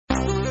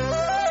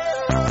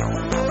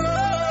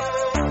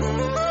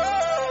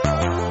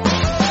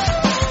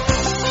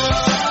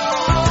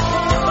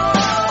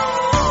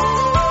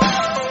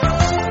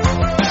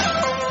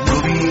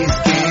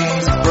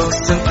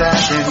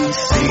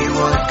see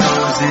what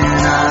goes in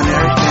on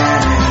Nerd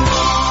Canon.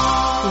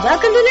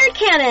 Welcome to Nerd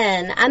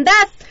Canon. I'm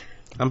Beth.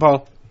 I'm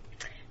Paul.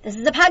 This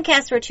is a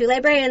podcast where two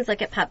librarians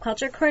look at pop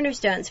culture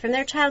cornerstones from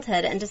their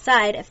childhood and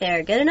decide if they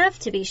are good enough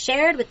to be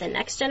shared with the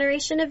next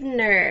generation of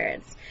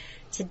nerds.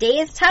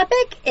 Today's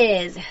topic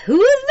is Who's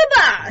the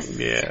Boss?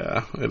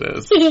 Yeah, it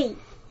is.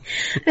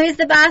 Who's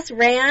the Boss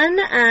ran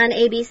on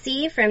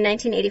ABC from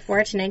 1984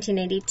 to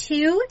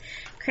 1982,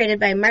 created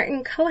by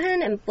Martin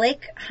Cohen and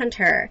Blake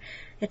Hunter.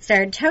 It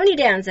starred Tony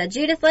Danza,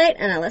 Judith Light,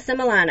 and Alyssa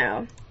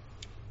Milano.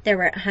 There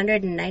were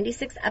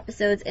 196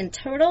 episodes in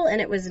total,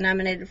 and it was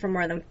nominated for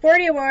more than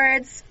 40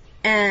 awards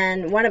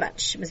and won a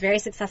bunch. It was very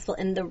successful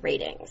in the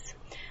ratings.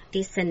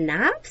 The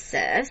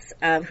synopsis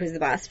of Who's the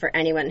Boss for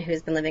anyone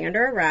who's been living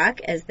under a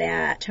rock is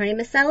that Tony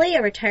Maselli,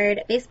 a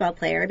retired baseball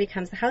player,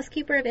 becomes the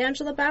housekeeper of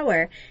Angela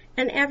Bauer,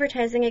 an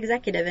advertising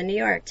executive in New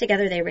York.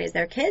 Together they raise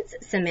their kids,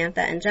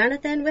 Samantha and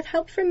Jonathan, with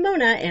help from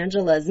Mona,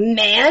 Angela's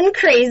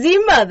man-crazy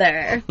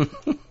mother.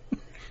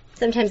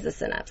 Sometimes the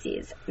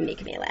synopses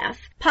make me laugh.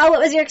 Paul, what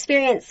was your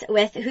experience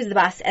with Who's the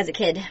Boss as a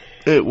kid?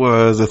 It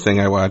was a thing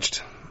I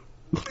watched.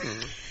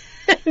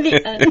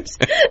 The end.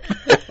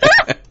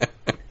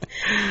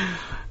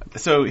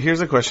 So here's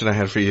a question I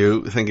had for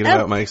you, thinking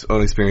about my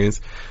own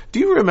experience.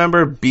 Do you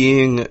remember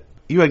you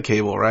had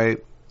cable,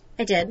 right?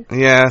 I did.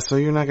 Yeah, so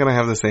you're not going to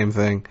have the same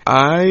thing.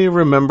 I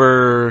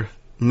remember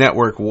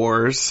Network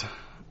Wars.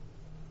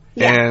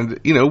 Yeah.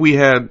 And,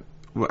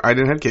 I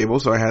didn't have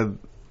cable, so I had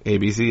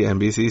ABC,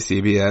 NBC,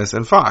 CBS,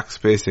 and Fox,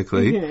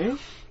 basically.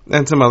 Mm-hmm.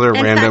 And some other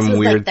random Fox was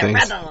weird like the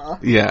things. rebel.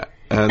 Yeah.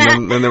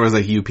 And then there was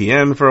like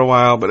UPN for a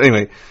while. But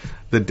anyway,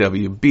 the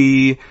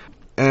WB.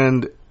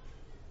 And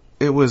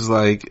it was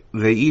like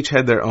they each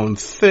had their own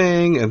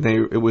thing, and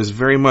it was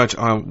very much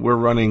we're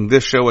running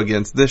this show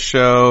against this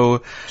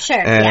show. Sure.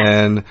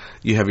 And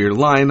you have your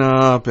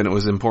lineup, and it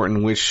was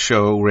important which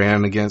show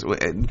ran against.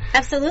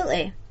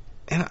 Absolutely.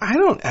 And I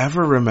don't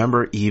ever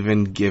remember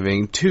even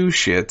giving two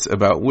shits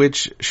about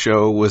which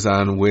show was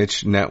on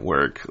which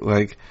network.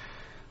 Like,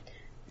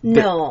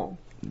 no.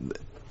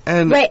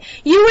 And right.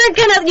 You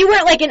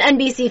weren't like an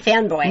NBC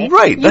fanboy.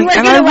 Right. You weren't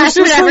going to watch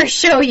whatever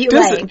show you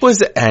liked.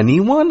 Was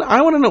anyone,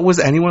 I want to know, was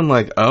anyone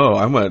like,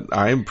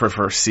 I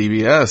prefer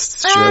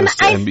CBS just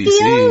to NBC? I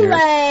feel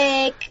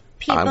like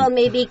people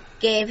maybe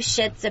gave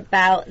shits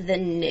about the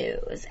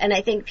news. And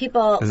I think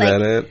people, Is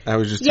that it? I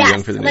was just too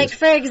young for the news. Like,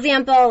 for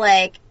example,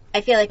 I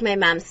feel like my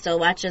mom still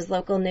watches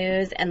local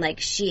news, and,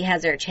 she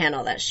has her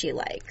channel that she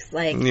likes.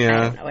 I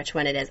don't know which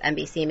one it is,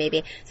 NBC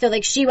maybe. So,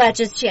 she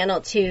watches Channel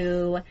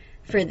 2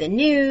 for the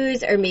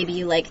news, or maybe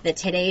you like the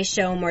Today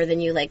Show more than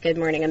you like Good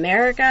Morning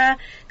America.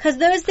 Because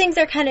those things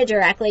are kind of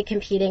directly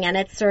competing, and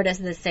it's sort of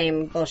the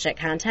same bullshit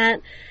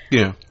content.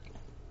 Yeah.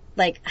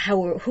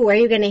 Who are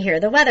you going to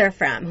hear the weather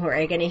from? Who are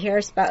you going to hear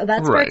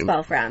about sports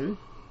ball from?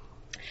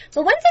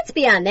 But once it's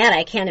beyond that,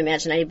 I can't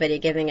imagine anybody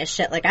giving a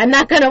shit. I'm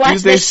not going to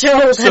watch this show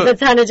because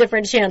it's on a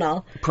different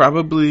channel.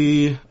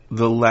 Probably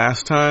the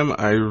last time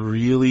I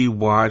really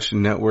watched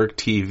network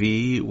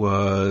TV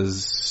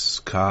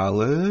was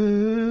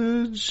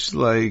college,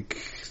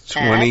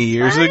 20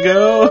 years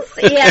ago.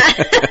 Yeah.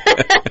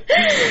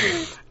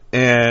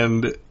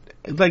 And,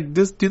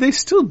 do they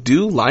still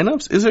do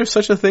lineups? Is there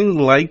such a thing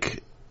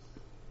like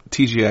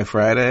TGI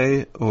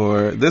Friday?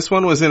 Or this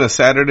one was in a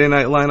Saturday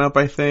night lineup,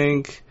 I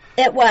think.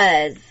 It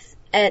was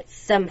at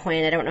some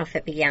point. I don't know if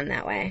it began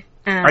that way.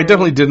 I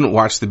definitely didn't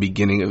watch the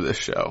beginning of this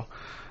show.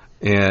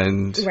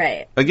 And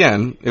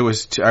again, I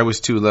was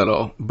too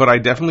little, but I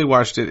definitely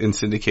watched it in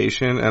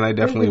syndication, and I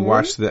definitely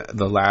watched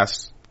the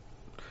last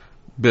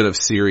bit of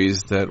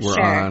series that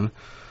were on.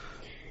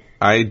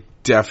 I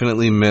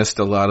definitely missed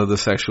a lot of the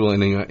sexual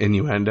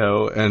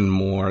innuendo and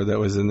more that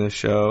was in this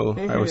show.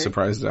 I was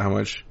surprised at how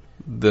much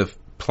the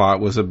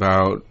plot was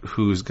about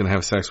who's going to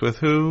have sex with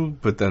who,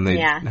 but then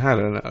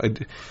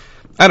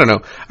I don't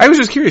know. I was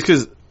just curious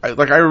because,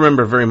 I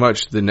remember very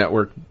much the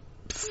network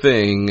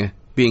thing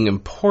being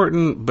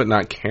important, but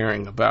not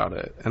caring about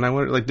it. And I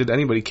wonder, did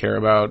anybody care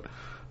about,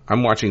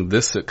 I'm watching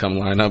this sitcom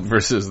lineup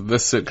versus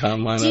this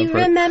sitcom lineup? Do you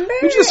remember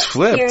we just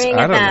flipped. hearing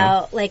I don't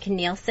about,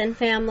 Nielsen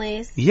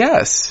families?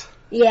 Yes.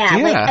 Yeah.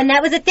 And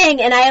that was a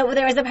thing. And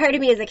there was a part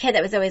of me as a kid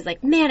that was always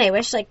man, I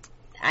wish,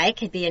 I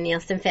could be a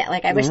Nielsen fan.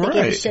 I wish they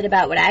gave a shit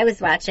about what I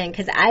was watching,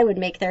 because I would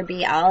make there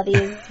be all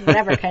these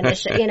whatever kind of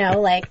shit,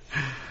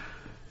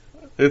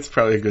 It's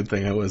probably a good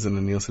thing I wasn't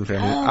a Nielsen fan.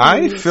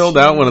 I filled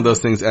out one of those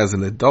things as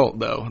an adult,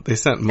 though. They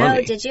sent money.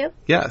 Oh, did you?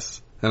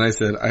 Yes. And I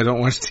said, I don't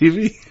watch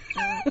TV.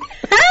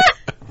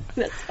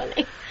 That's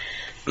funny.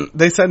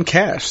 They send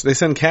cash. They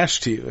send cash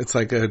to you. It's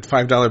like a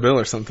 $5 bill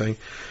or something.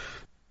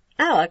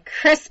 Oh, a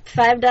crisp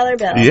 $5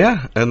 bill.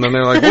 Yeah. And then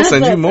they're like, we'll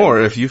send you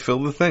more if you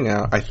fill the thing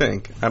out, I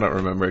think. I don't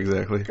remember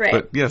exactly. Right.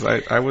 But yes,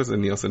 I was a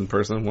Nielsen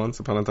person once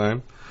upon a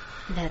time.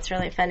 That's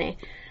really funny.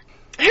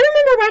 I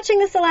remember watching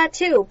this a lot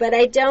too, but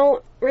I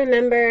don't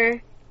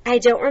remember I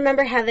don't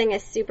remember having a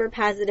super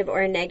positive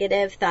or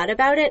negative thought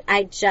about it.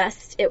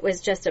 It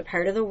was just a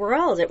part of the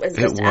world. It was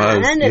just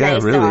on, and I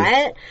saw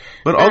it.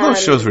 But all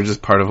those shows were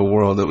just part of a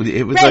world.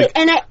 It was right.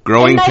 Like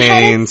Growing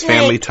Pains,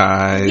 Family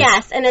Ties.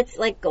 Yes, and it's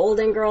like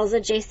Golden Girls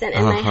adjacent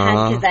in my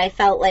head because I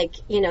felt like,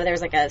 there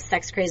was like a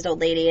sex-crazed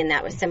old lady and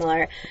that was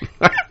similar.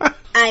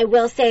 I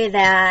will say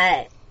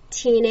that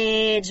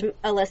teenage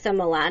Alyssa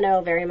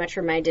Milano very much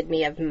reminded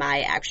me of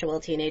my actual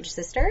teenage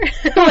sister.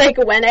 Like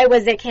when I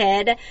was a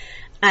kid,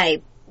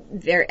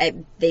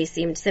 they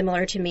seemed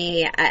similar to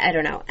me. I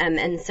don't know.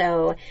 And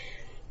so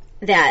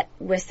that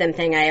was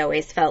something I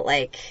always felt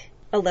like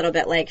a little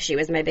bit like she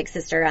was my big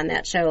sister on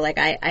that show. Like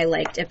I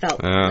liked, it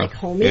felt like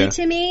homey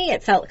to me.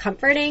 It felt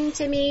comforting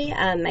to me.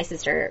 My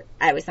sister,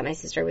 I always thought my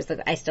sister was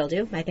I still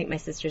do. I think my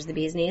sister's the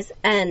bee's knees.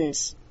 And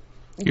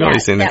you're only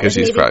saying that because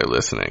she's probably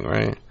listening,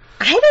 right?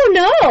 I don't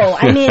know.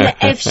 I mean,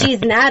 if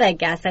she's not, I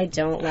guess I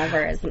don't love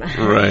her as much.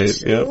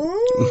 Right, yep.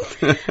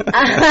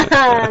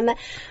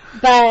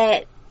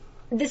 But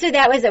so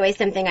that was always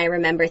something I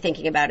remember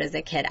thinking about as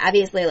a kid.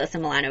 Obviously,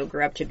 Alyssa Milano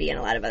grew up to be in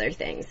a lot of other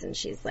things, and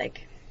she's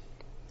like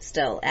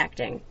still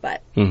acting.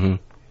 But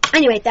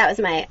anyway, that was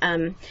my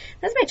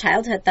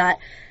childhood thought.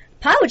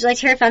 Paul, would you like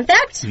to hear a fun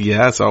fact?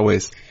 Yes,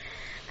 always.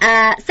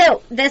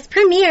 So this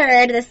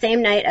premiered the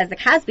same night as The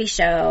Cosby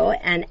Show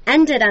and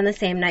ended on the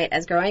same night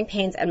as Growing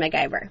Pains and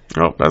MacGyver.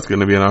 Oh, that's going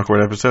to be an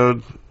awkward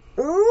episode.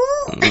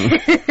 Ooh.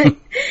 It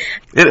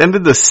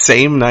ended the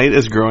same night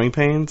as Growing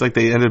Pains? Like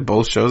they ended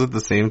both shows at the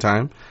same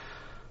time?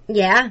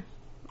 Yeah.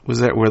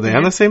 Were they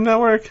on the same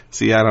network?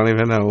 See, I don't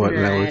even know what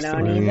networks. I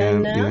don't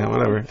even know. Yeah,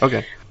 whatever.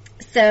 Okay.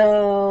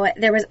 So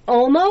there was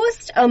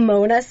almost a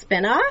Mona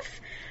spinoff,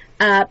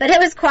 but it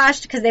was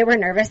quashed because they were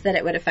nervous that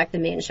it would affect the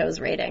main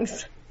show's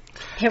ratings.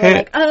 They were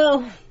like,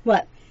 oh,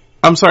 what?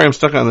 I'm sorry, I'm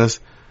stuck on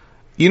this.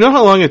 You know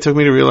how long it took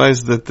me to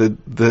realize that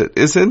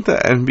isn't the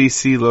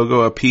NBC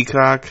logo a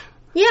peacock?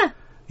 Yeah.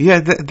 Yeah,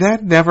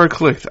 that never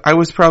clicked. I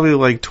was probably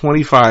like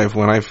 25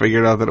 when I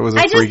figured out that it was a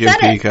freaking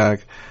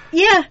peacock.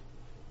 Yeah.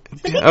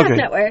 It's the Peacock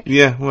Network.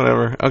 Yeah,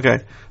 whatever. Okay.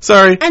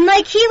 Sorry. And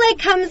he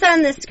comes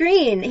on the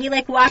screen. He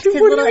walks his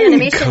little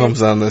animation. He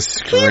comes on the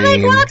screen.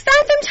 He walks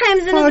on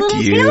sometimes and his little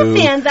tail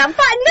fans out. No,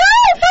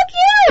 fuck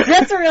you!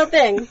 That's a real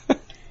thing.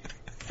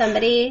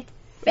 Somebody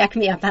back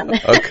me up on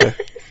that. Okay.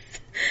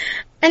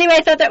 Anyway,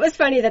 I thought that was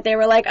funny that they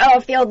were like, oh,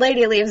 if the old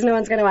lady leaves, no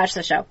one's going to watch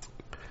the show.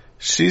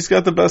 She's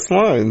got the best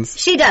lines.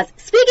 She does.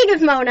 Speaking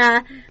of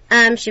Mona,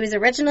 she was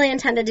originally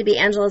intended to be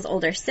Angela's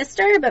older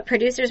sister, but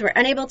producers were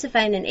unable to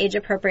find an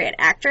age-appropriate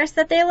actress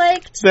that they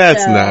liked.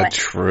 That's not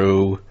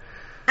true.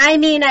 I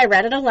mean, I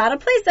read it a lot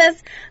of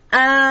places.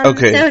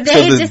 Okay, so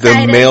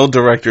the male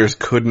directors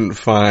couldn't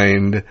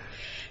find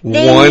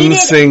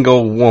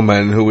single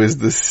woman who is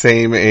the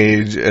same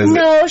age as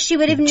No, she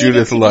would have needed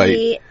Judith to Light.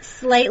 be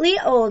slightly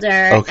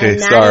older. Okay,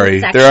 sorry.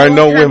 There are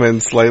no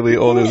women slightly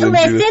older than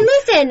Judith.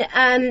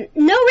 Listen.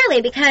 No,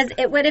 really, because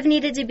it would have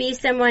needed to be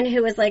someone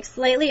who was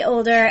slightly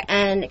older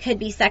and could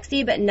be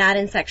sexy, but not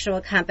in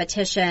sexual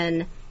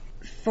competition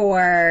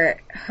for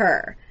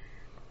her.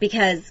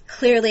 Because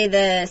clearly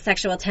the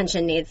sexual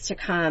tension needs to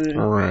come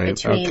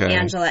between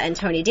Angela and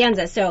Tony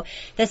Danza. So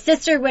the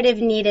sister would have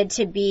needed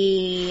to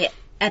be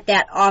at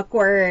that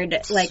awkward,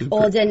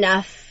 old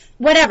enough,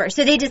 whatever.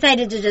 So they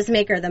decided to just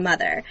make her the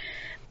mother.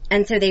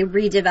 And so they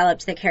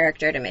redeveloped the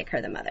character to make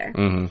her the mother.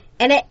 Mm-hmm.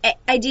 And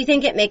I do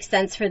think it makes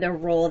sense for the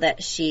role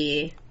that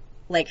she,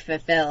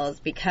 fulfills,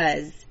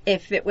 because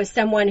if it was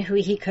someone who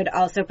he could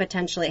also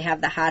potentially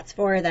have the hots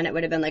for, then it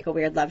would have been a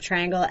weird love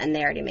triangle, and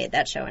they already made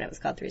that show, and it was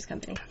called Three's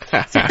Company.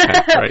 Right.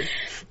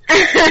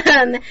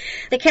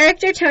 The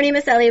character Tony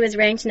Maselli was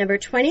ranked number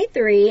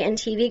 23 in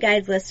TV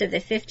Guide's list of the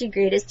 50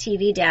 greatest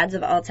TV dads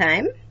of all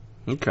time.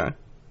 Okay.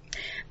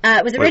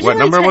 It was originally what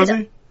number was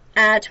he?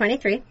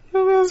 23.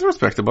 Well, that's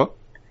respectable.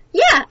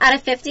 Yeah, out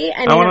of 50.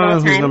 I want to know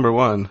who's number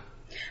one.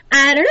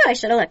 I don't know. I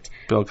should have looked.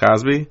 Bill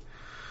Cosby?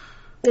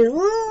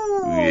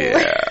 Ooh.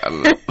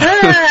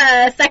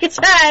 Yeah.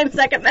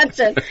 Second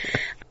mention.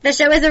 The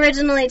show was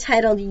originally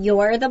titled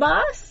You're the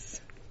Boss.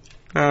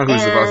 Who's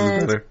the Boss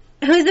is better.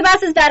 Who's the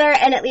Boss is better,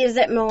 and it leaves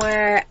it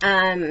more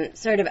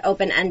sort of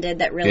open-ended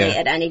that really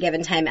at any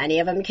given time any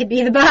of them could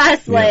be the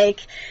boss,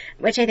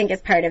 which I think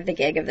is part of the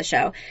gig of the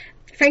show.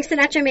 Frank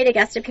Sinatra made a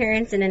guest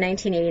appearance in a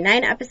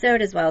 1989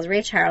 episode, as well as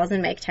Ray Charles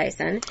and Mike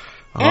Tyson.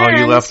 Oh,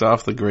 you left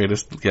off the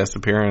greatest guest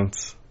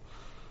appearance.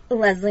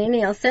 Leslie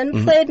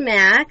Nielsen played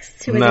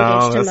Max, who was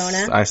engaged to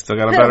Mona. I still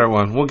got a better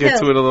one. We'll get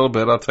to it a little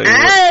bit, I'll tell you. All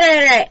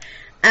right.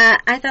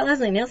 I thought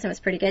Leslie Nielsen was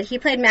pretty good. He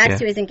played Max,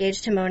 who was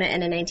engaged to Mona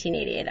in a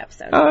 1988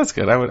 episode. Oh, that's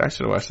good. I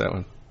should have watched that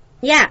one.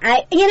 Yeah,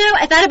 I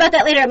thought about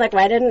that later. I'm like,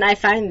 why didn't I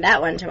find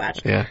that one to watch?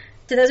 Yeah.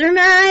 So those were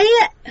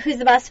my Who's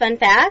the Boss fun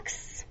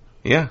facts.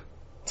 Yeah.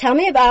 Tell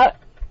me about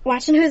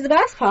watching Who's the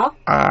Boss, Paul.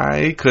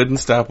 I couldn't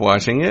stop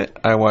watching it.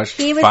 I watched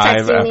 5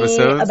 episodes.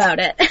 Me about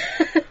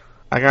it.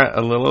 I got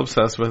a little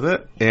obsessed with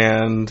it,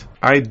 and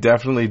I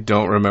definitely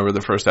don't remember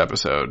the first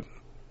episode.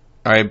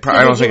 I don't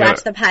think Did you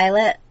watch the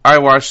pilot? I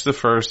watched the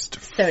first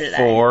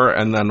 4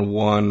 and then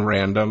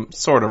one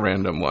sort of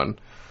random one.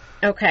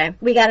 Okay,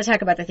 we got to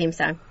talk about the theme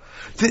song.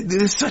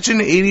 There's such an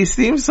 80s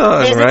theme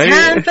song, There's right?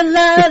 There's a time for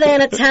love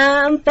and a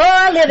time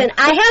for living.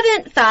 I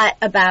haven't thought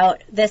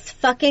about this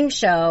fucking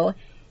show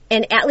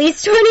in at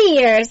least 20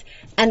 years,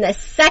 and the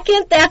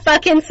second that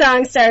fucking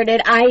song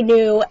started, I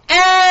knew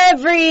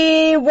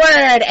every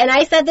word. And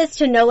I said this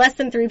to no less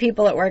than 3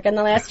 people at work in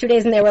the last 2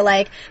 days, and they were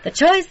like, the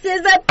choice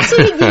is up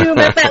to you,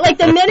 my friend. Like,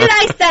 the minute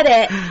I said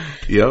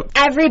it, yep.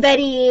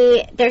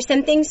 Everybody, there's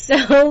something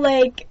so,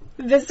 like,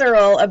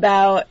 visceral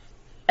about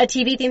a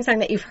TV theme song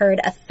that you've heard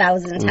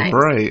 1,000 times.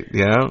 Right,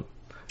 yeah.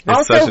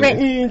 It's also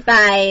written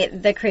by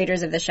the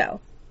creators of the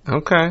show.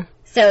 Okay.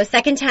 So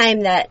second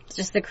time that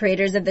just the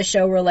creators of the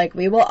show were like,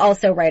 we will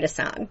also write a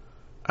song.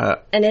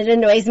 And it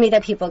annoys me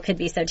that people could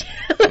be so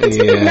talented.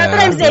 Yeah, not that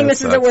I'm saying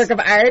this is a work of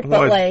art,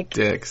 but like,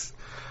 dicks.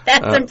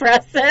 That's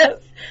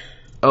impressive.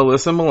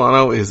 Alyssa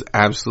Milano is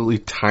absolutely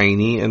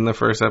tiny in the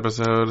first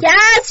episode.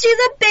 Yes, she's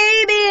a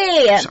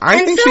baby!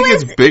 I think she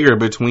gets bigger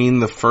between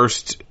the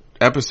first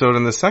episode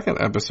and the second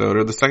episode,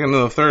 or the second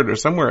and the third, or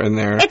somewhere in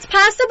there. It's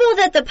possible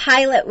that the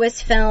pilot was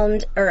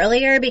filmed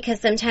earlier, because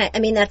sometimes, I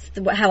mean, that's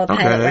how a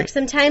pilot works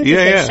sometimes.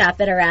 Yeah, they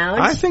shop it around.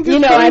 I think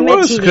it I'm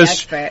was, a TV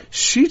expert.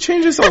 She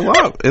changes a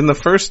lot in the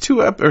first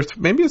 2 or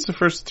maybe it's the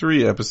first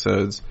 3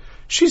 episodes.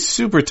 She's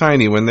super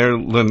tiny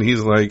when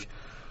he's like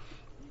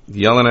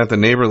yelling at the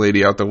neighbor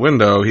lady out the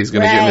window, he's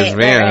going to get in his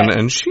van,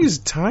 and she's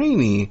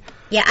tiny.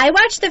 Yeah, I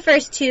watched the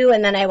first 2,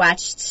 and then I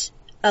watched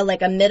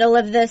a middle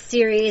of the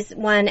series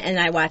one, and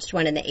I watched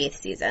one in the 8th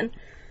season.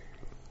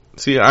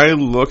 See, I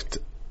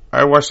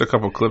watched a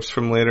couple clips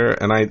from later,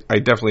 and I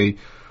definitely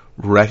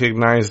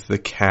recognized the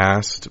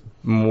cast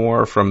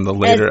more from the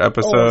later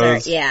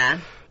episodes. Older, yeah.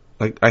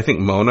 Like, I think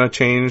Mona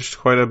changed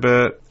quite a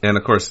bit, and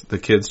of course the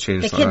kids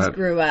changed a lot. The kids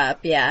grew up,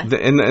 yeah.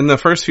 In the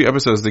first few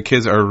episodes, the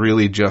kids are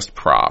really just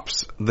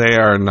props. They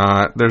are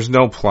not, there's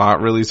no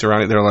plot really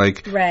surrounding it. They're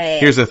like,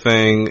 here's a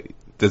thing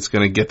that's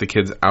going to get the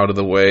kids out of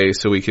the way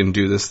so we can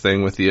do this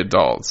thing with the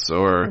adults.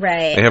 Or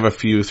they have a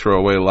few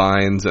throwaway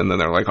lines and then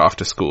they're like off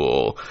to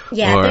school.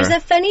 Yeah, there's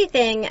a funny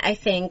thing, I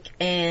think,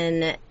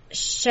 in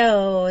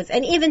shows,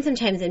 and even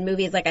sometimes in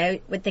movies, like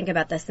I would think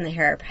about this in the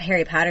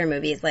Harry Potter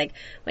movies, like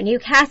when you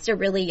cast a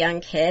really young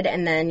kid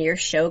and then your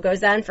show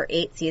goes on for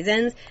 8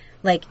 seasons,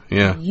 like,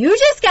 you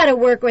just gotta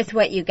work with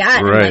what you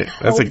got and like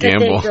hope that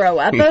they grow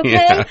up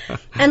okay.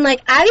 And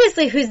like,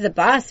 obviously Who's the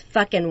Boss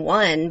fucking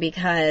won,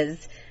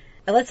 because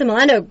Alyssa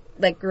Milano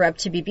grew up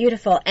to be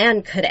beautiful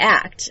and could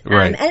act.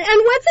 And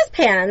what's his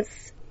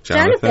pants?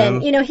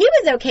 Jonathan, he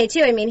was okay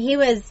too. I mean, he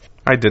was...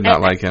 I did not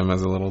like him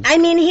as a little... I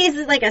mean, he's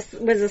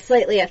was a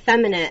slightly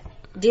effeminate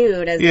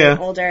dude as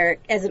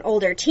an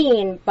older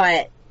teen,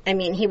 but I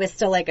mean, he was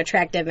still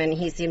attractive and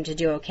he seemed to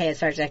do okay as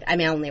far as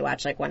I only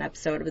watched one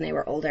episode when they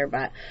were older,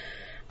 but...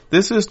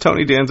 This is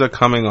Tony Danza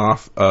coming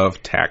off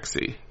of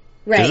Taxi.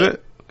 Right. Is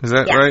it? Is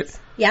that right?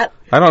 Yep.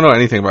 I don't know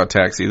anything about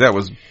Taxi. That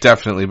was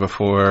definitely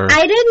before...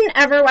 I didn't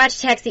ever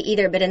watch Taxi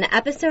either, but in the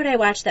episode I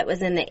watched that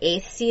was in the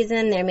 8th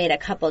season, they made a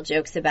couple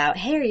jokes about,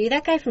 hey, are you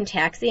that guy from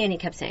Taxi? And he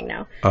kept saying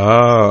no.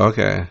 Oh,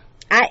 okay.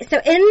 So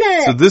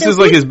this is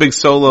his big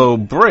solo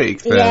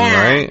break then,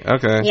 right?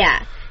 Okay.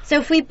 Yeah. So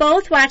if we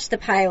both watch the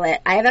pilot,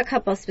 I have a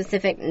couple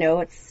specific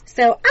notes.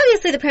 So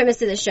obviously the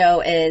premise of the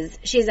show is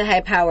she's a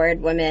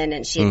high-powered woman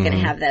and she's going to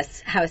have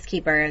this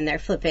housekeeper and they're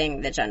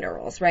flipping the gender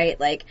roles, right?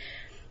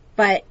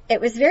 But it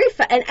was very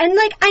fun. And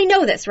I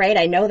know this, right?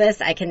 I know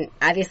this. I can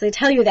obviously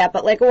tell you that.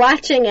 But,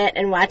 watching it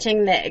and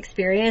watching the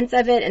experience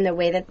of it and the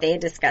way that they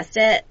discussed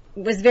it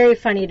was very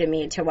funny to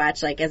me to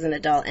watch, as an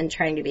adult and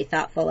trying to be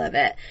thoughtful of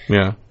it.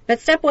 Yeah.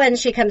 But step 1,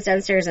 she comes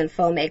downstairs in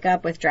full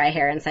makeup with dry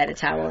hair inside a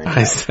towel. And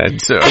I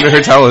said so.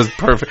 Her towel is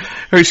perfect.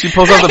 She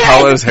pulls out the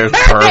towel and her hair is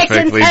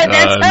perfectly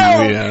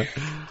done.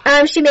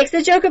 Yeah. She makes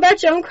a joke about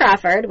Joan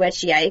Crawford,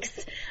 which,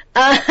 yikes.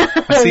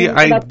 See,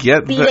 I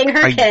get beating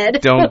her kid. I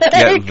don't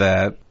get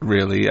that,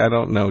 really. I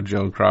don't know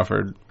Joan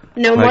Crawford.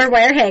 No more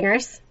wire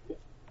hangers.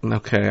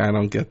 Okay, I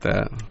don't get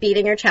that.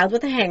 Beating her child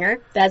with a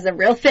hanger. That's a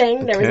real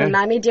thing. There was a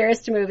Mommy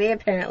Dearest movie,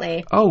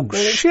 apparently. Oh,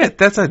 shit.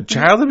 That's a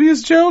child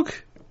abuse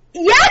joke?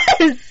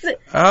 Yes!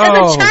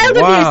 Oh, as a child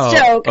abuse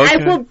joke. Okay.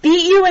 I will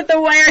beat you with a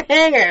wire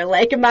hanger,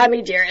 like a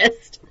Mommy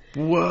Dearest.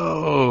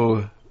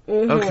 Whoa.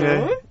 Mm-hmm.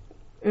 Okay.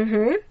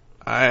 Mm-hmm.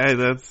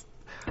 That's...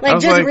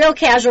 just real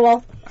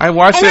casual. I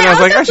watched it and I was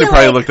like, I should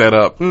probably look that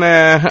up.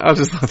 Nah, I'll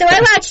just... So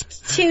I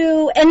watched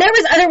 2, and there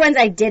was other ones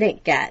I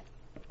didn't get.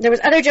 There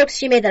was other jokes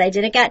she made that I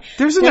didn't get.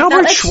 There's an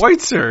Albert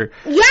Schweitzer.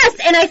 Yes,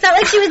 and I felt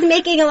like she was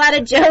making a lot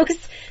of jokes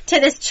to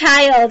this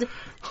child.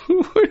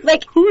 Who's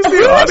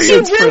the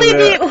audience for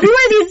that? Who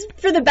are these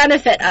for the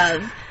benefit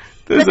of?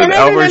 There's an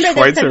Albert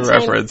Schweitzer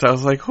reference. I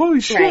was like,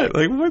 holy shit,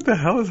 what the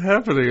hell is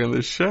happening in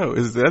this show?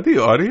 Is that the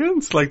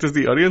audience? Does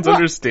the audience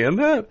understand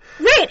that?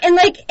 Right, and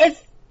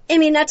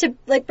not to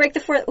break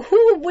the fourth,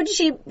 who would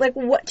she,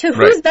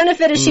 whose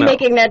benefit is she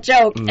making that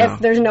joke if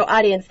there's no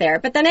audience there?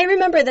 But then I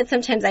remember that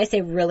sometimes I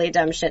say really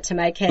dumb shit to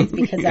my kids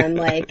because I'm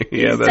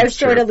you start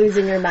sort of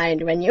losing your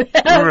mind when you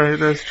have right,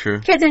 that's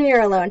true. kids and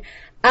you're alone.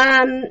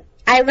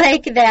 I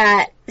like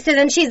that. So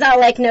then she's all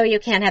like, no, you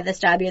can't have this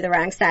job. You're the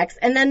wrong sex.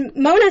 And then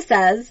Mona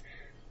says,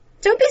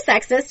 don't be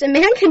sexist. A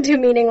man can do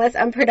meaningless,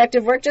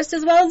 unproductive work just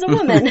as well as a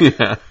woman.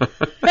 Yeah.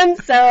 And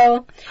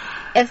so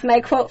if my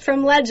quote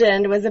from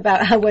Legend was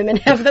about how women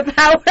have the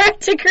power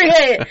to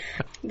create,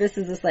 this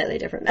is a slightly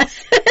different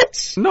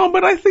message. No,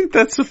 but I think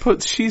that's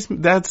she is.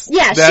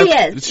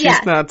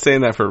 She's not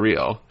saying that for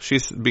real.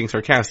 She's being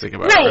sarcastic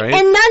about it, right?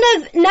 And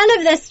none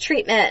of this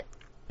treatment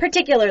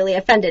particularly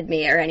offended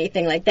me or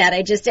anything like that.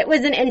 It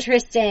was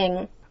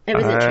interesting.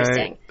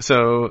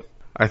 So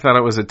I thought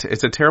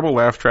it's a terrible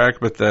laugh track,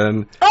 but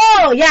then...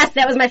 Oh, yes,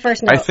 that was my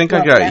first note. I think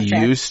I got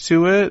used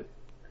to it.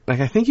 Like,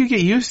 I think you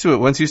get used to it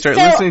once you start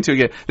listening to it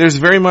again. There's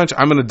very much,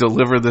 I'm going to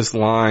deliver this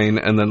line,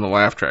 and then the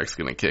laugh track's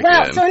going to kick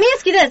in. So let me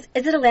ask you this.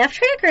 Is it a laugh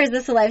track, or is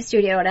this a live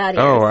studio audience?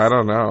 Oh, I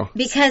don't know.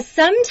 Because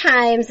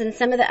sometimes, in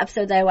some of the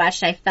episodes I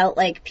watched, I felt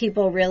like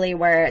people really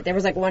were, there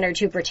was like one or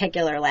two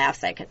particular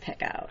laughs I could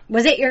pick out.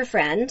 Was it your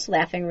friend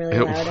laughing really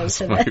loud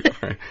into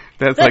the...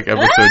 That's like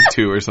episode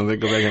 2 or something.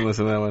 Go back and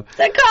listen to that one.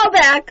 The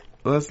callback.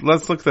 Let's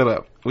look that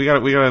up. We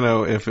gotta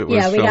know if it was.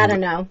 Yeah, we gotta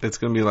know. It's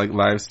gonna be like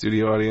live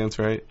studio audience,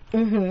 right?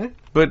 Mm-hmm.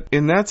 But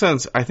in that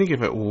sense, I think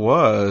if it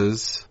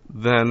was,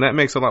 then that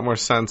makes a lot more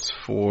sense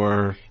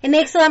for. It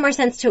makes a lot more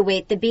sense to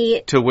wait the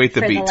beat. To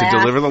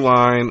deliver the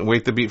line,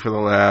 wait the beat for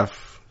the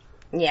laugh.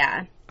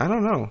 Yeah. I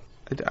don't know.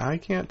 I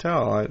can't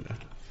tell. I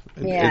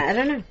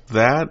don't know.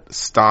 That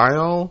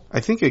style, I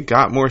think it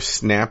got more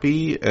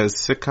snappy as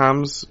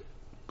sitcoms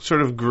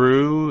sort of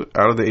grew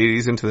out of the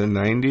 80s into the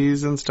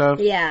 90s and stuff.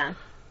 Yeah.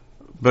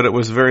 But it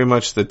was very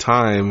much the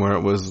time where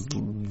it was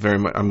very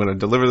much, I'm going to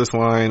deliver this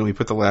line, we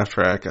put the laugh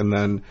track, and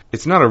then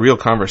it's not a real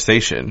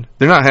conversation.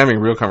 They're not having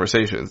real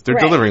conversations. They're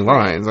delivering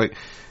lines. Like,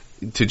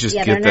 to just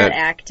get that. They're not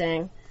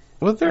acting.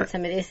 Well, they're... But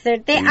they're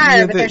saying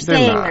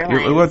not.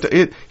 Their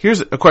lines.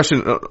 Here's a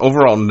question,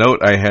 overall note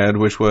I had,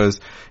 which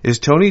was, is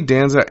Tony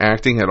Danza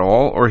acting at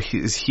all, or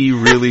is he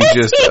really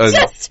just...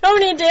 just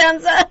Tony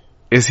Danza.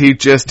 Is he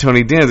just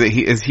Tony Danza?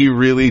 Is he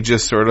really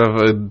just sort of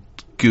a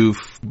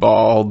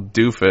goofball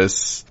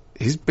doofus?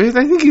 I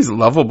think he's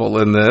lovable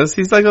in this.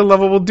 He's like a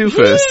lovable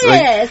doofus.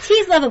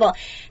 He's lovable.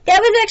 That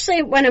was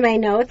actually one of my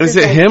notes. Is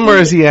it him or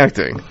is he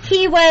acting?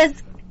 He was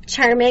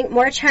charming,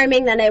 more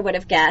charming than I would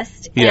have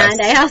guessed. Yes.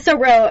 And I also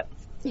wrote,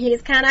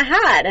 he's kind of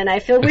hot, and I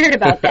feel weird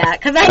about that,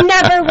 because I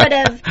never would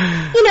have,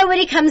 when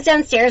he comes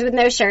downstairs with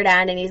no shirt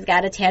on, and he's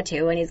got a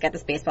tattoo, and he's got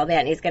this baseball bat,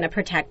 and he's going to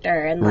protect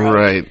her, and like...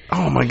 Right.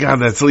 Oh my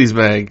god, that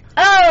sleazebag.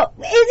 Oh,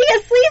 is he a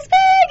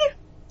sleazebag?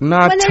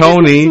 Not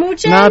Tony.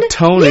 Not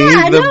Tony.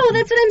 Yeah, no,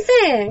 that's what I'm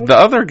saying. The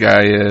other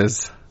guy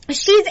is.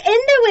 She's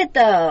into it,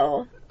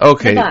 though.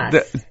 Okay.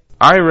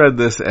 I read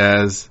this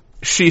as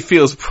she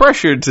feels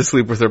pressured to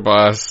sleep with her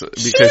boss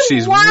because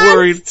she's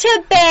worried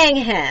to bang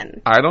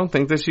him. I don't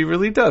think that she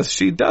really does.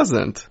 She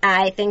doesn't.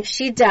 I think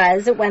she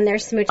does when they're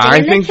smooching in the kitchen. I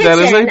think that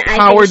is a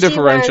power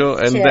differential,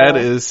 and that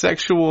is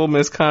sexual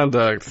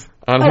misconduct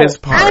on his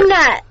part.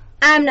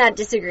 I'm not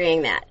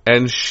disagreeing that.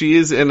 And she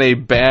is in a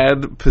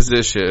bad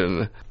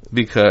position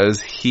because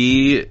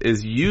he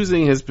is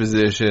using his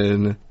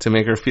position to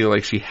make her feel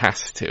like she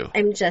has to.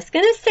 I'm just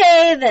going to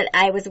say that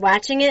I was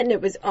watching it and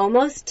it was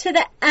almost to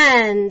the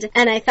end,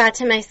 and I thought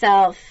to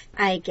myself,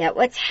 I get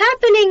what's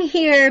happening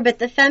here, but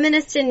the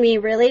feminist in me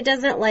really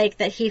doesn't like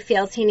that he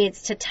feels he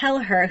needs to tell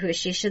her who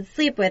she should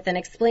sleep with and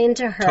explain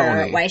to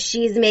her why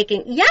she's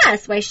making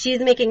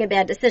a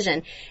bad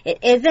decision. It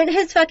isn't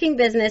his fucking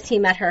business. He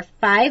met her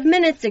 5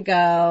 minutes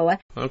ago.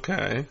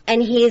 Okay.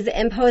 And he's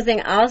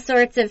imposing all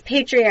sorts of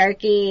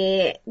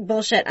patriarchy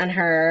bullshit on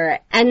her.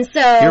 And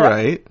so... You're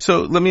right.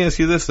 So let me ask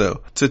you this,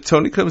 though. So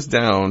Tony comes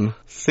down,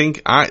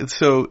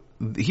 so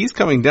he's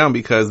coming down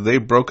because they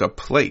broke a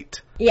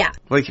plate. Yeah.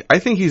 Like, I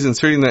think he's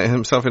inserting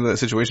himself into that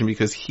situation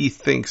because he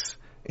thinks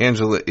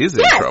Angela is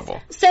in trouble.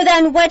 So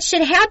then what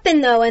should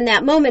happen, though, in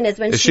that moment is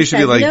when she should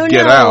be like,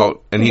 get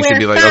out, and he should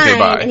be like, okay,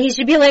 bye. And he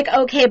should be like,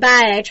 okay,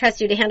 bye, I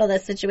trust you to handle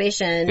this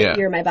situation. Yeah.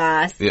 You're my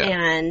boss. Yeah.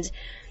 And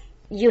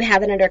you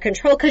have it under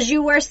control because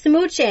you were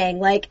smooching.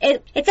 Like,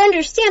 it's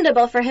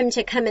understandable for him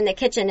to come in the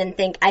kitchen and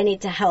think, I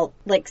need to help,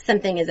 like,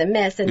 something is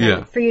amiss, and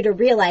then for you to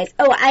realize,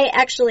 oh, I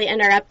actually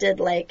interrupted,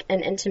 like, an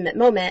intimate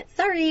moment.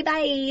 Sorry,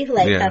 bye.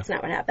 Like, that's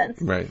not what happens.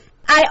 Right.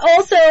 I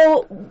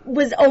also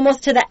was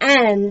almost to the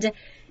end,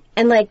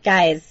 and, like,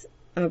 guys,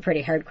 I'm a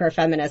pretty hardcore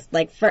feminist.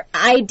 Like,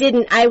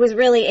 I was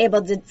really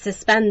able to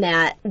suspend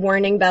that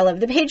warning bell of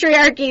the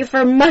patriarchy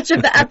for much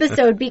of the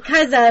episode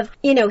because of,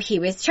 he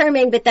was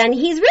charming, but then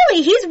he's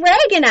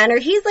ragging on her.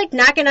 He's like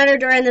knocking on her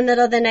door in the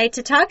middle of the night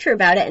to talk to her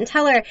about it and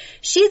tell her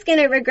she's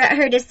gonna regret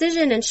her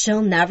decision and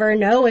she'll never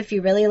know if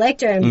you really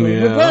liked her and blah,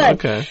 blah, blah.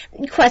 Okay.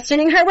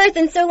 Questioning her worth.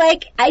 And so,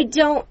 like, I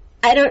don't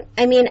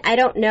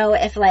know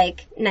if,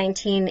 like,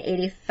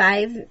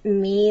 1985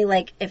 me,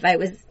 like, if I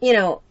was,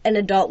 an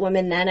adult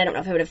woman then, I don't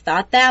know if I would have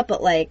thought that,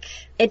 but, like,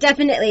 it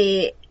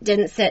definitely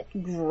didn't sit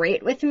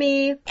great with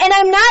me. And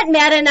I'm not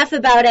mad enough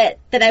about it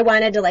that I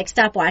wanted to, like,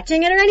 stop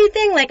watching it or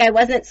anything. Like, I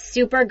wasn't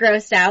super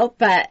grossed out,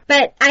 but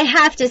I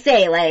have to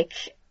say, like,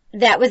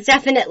 that was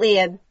definitely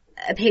a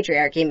a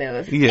patriarchy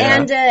move. Yeah.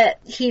 And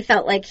he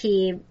felt like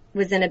he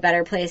was in a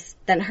better place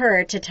than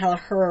her to tell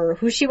her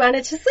who she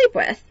wanted to sleep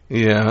with.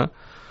 Yeah.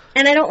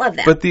 And I don't love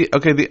that. But the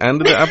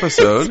end of the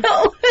episode.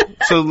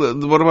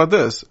 So what about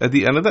this? At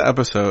the end of the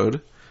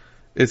episode,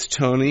 it's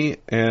Tony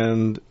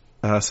and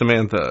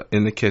Samantha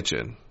in the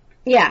kitchen.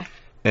 Yeah.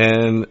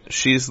 And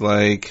she's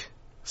like,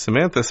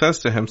 Samantha says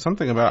to him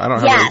something about, I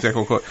don't have an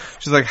exact quote.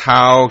 She's like,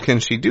 how can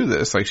she do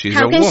this? Like, she's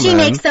a woman. How can she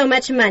make so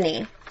much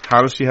money?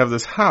 How does she have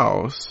this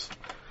house?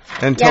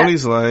 And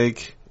Tony's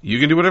like, you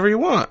can do whatever you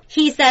want.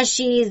 He says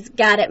she's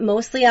got it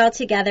mostly all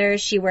together.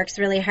 She works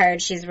really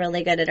hard. She's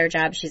really good at her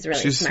job. She's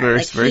really smart.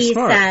 She's very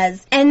smart. He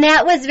says, and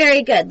that was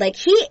very good. Like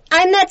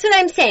that's what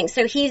I'm saying.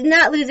 So he's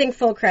not losing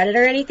full credit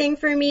or anything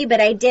for me,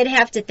 but I did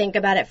have to think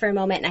about it for a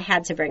moment and I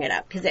had to bring it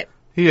up because it.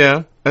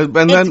 Yeah. And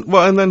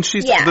then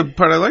she's, the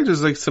part I liked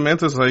is like,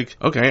 Samantha's like,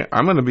 okay,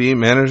 I'm going to be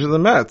manager of the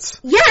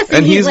Mets. Yes.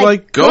 And he's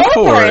like, go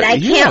for it. I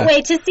can't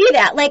wait to see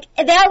that. Like,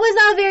 that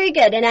was all very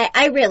good. And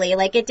I really,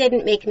 like, it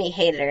didn't make me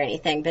hate it or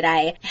anything, but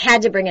I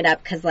had to bring it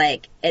up because,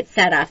 like, it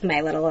set off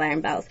my little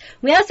alarm bells.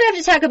 We also have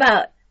to talk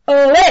about,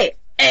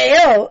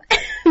 Ayo,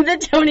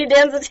 the Tony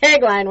Danza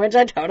tagline, which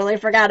I totally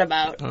forgot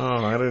about.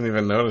 Oh, I didn't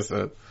even notice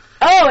it.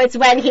 Oh, it's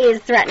when he's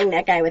threatening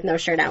that guy with no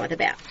shirt on with a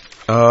bat.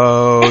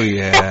 Oh,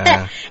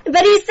 yeah.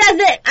 But he says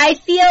it, I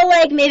feel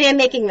like, maybe I'm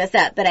making this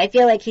up, but I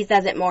feel like he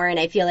says it more, and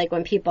I feel like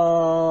when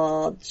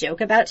people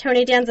joke about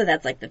Tony Danza,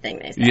 that's like the thing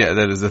they say. Yeah,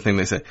 that is the thing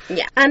they say.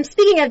 Yeah.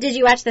 Speaking of, did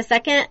you watch the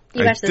second?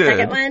 You watched the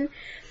second one?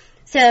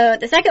 So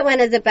the second one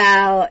is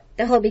about,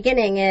 the whole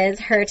beginning is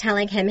her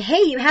telling him,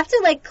 hey, you have to,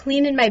 like,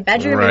 clean in my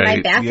bedroom and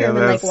my bathroom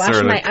and, like,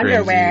 wash my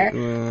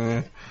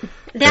underwear.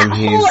 That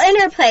whole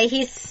interplay,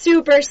 he's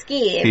super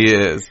skeeved. He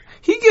is.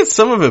 He gets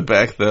some of it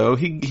back, though.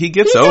 He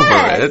gets over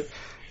it.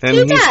 And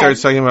he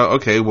starts talking about,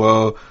 okay,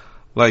 well,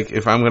 like,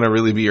 if I'm going to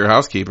really be your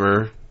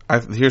housekeeper,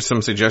 here's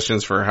some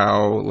suggestions for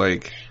how,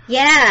 like...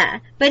 Yeah.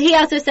 But he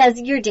also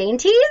says, your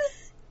dainties?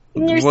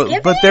 Your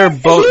skippies? But they're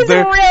both...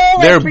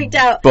 They're freaked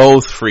out.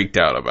 Both freaked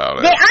out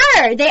about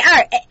it. They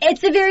are.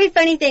 It's a very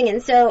funny thing.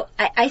 And so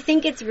I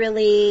think it's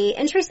really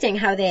interesting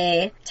how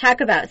they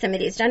talk about some of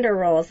these gender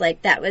roles.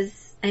 Like, that was,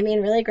 I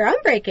mean, really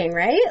groundbreaking,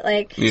 right?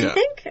 Like, do you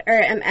think? Or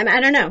I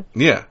don't know.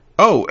 Yeah.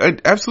 Oh,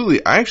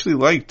 absolutely. I actually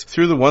liked,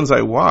 through the ones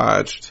I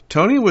watched,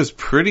 Tony was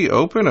pretty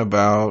open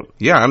about,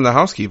 I'm the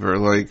housekeeper,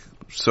 like,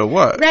 so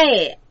what?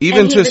 Right.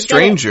 Even to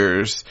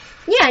strangers.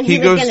 And he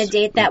was going to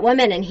date that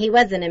woman, and he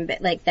wasn't,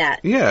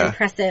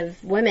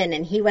 impressive woman,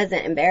 and he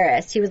wasn't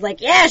embarrassed. He was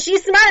like, yeah,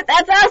 she's smart,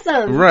 that's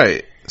awesome.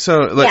 Right. So,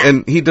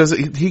 and he goes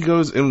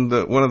in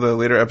one of the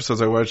later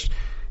episodes I watched,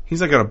 he's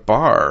like at a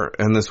bar,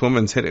 and this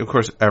woman's hitting. Of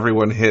course,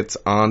 everyone hits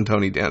on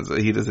Tony Danza.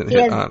 He doesn't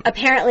hit on.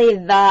 Apparently,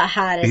 the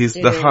hottest. He's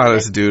the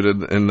hottest dude in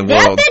the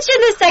that world. That bitch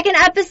in the second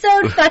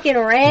episode fucking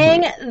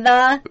rang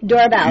the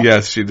doorbell.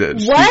 Yes, she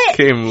did. What?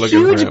 She came looking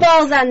huge for him.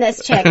 balls on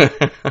this chick.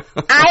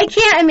 I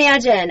can't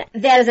imagine.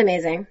 That is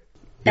amazing.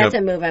 That's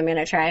a move I'm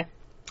gonna try.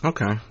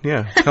 Okay.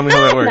 Yeah. Tell me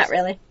how that works. Not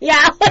really. Yeah,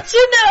 I'll let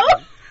you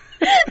know.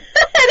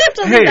 I'd have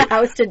to leave the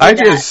house to do I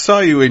that. just saw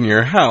you in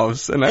your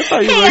house, and I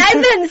thought you were...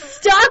 I've been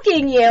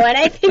stalking you, and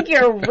I think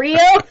you're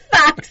real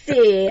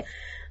foxy.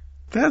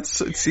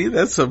 That's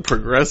a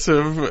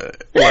progressive,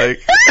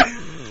 like...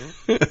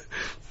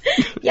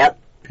 Yep.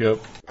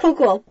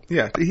 Cool.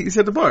 Yeah, he's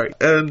at the bar,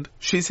 and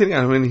she's hitting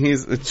on him, and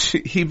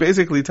he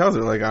basically tells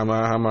her, like, I'm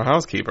a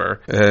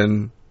housekeeper,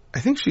 and... I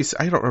think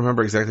I don't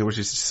remember exactly what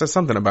she says,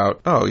 something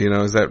about,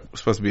 is that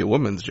supposed to be a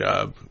woman's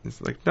job?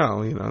 It's like,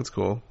 no, it's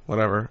cool.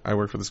 Whatever. I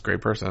work for this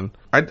great person.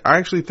 I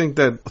actually think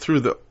that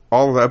through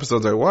all of the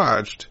episodes I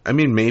watched, I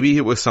mean, maybe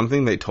it was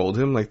something they told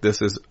him, like,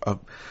 this is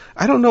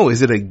I don't know,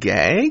 is it a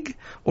gag?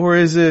 Or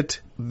is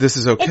it, this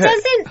is okay?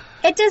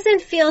 It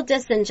doesn't feel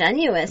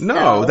disingenuous,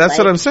 No, that's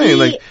what I'm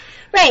saying,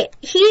 Right.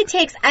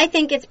 I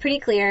think it's pretty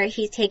clear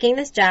he's taking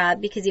this job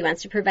because he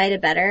wants to provide a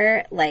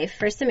better life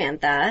for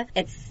Samantha.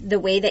 It's the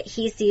way that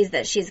he sees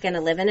that she's going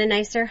to live in a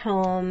nicer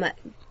home,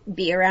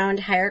 be around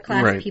higher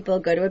class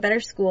people, go to a better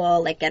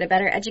school, like get a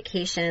better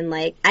education.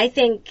 Like, I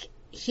think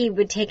he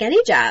would take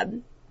any job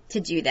to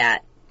do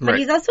that. But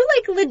he's also,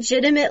 like,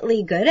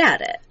 legitimately good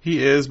at it.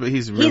 He is, but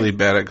he's really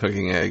bad at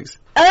cooking eggs.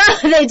 Oh,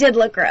 they did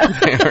look gross.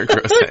 They are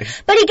gross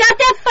eggs. But he got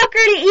that fucker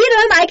to eat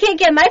them. I can't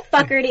get my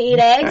fucker to eat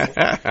eggs.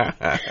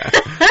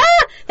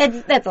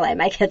 That's a lie.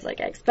 My kids like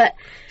eggs. But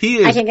he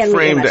is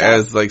framed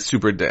as, like,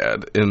 super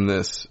dad in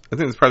this. I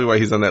think that's probably why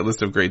he's on that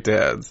list of great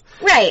dads.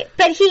 Right.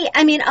 But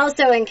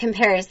also in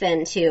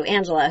comparison to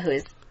Angela,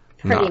 who's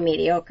pretty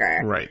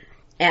mediocre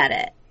at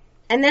it.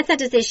 And that's not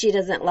to say she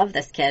doesn't love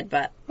this kid,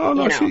 but,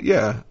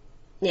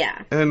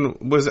 Yeah. And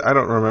I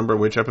don't remember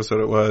which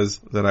episode it was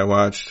that I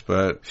watched,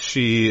 but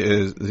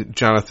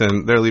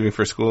Jonathan, they're leaving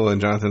for school,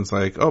 and Jonathan's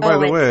like, by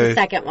the way. The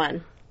second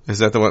one. Is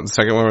that the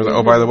second one?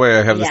 Where by the way,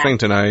 I have this thing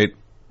tonight,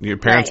 your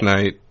parents'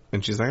 night.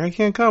 And she's like, I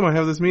can't come, I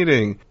have this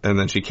meeting. And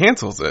then she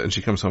cancels it, and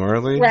she comes home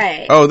early.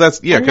 Right. Oh,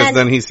 because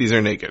then he sees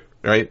her naked,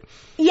 right?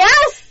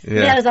 Yes!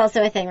 Yeah. That is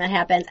also a thing that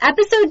happens.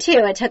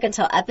 It took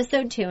until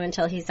episode 2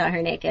 until he saw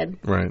her naked.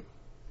 Right.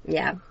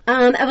 Yeah.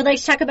 I would like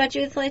to talk about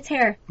Judith Light's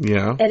hair.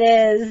 Yeah. It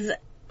is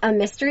a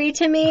mystery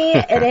to me.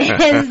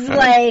 It is,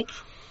 like,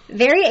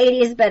 very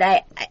 80s, but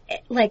I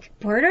like,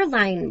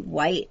 borderline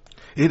white.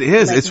 It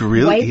is. Like, it's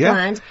really, white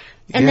blonde.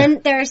 And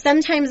then there are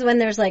some times when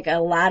there's, like, a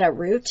lot of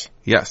root.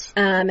 Yes.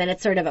 And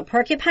it's sort of a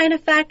porcupine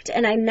effect,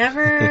 and I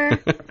never...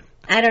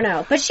 I don't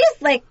know. But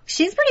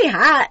she's pretty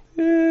hot.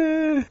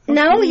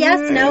 No,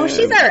 yes, no,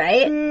 she's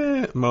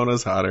alright.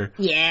 Mona's hotter.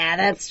 Yeah,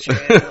 that's true.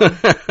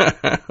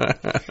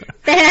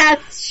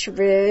 That's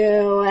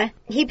true.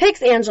 He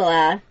picks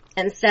Angela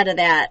instead of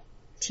that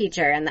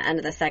teacher in the end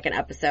of the second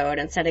episode.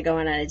 Instead of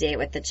going on a date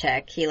with the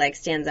chick, he, like,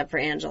 stands up for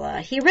Angela.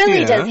 He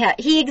really does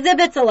he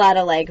exhibits a lot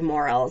of, like,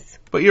 morals.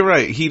 But you're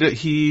right.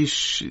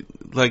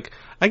 Like,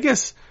 I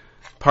guess...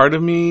 Part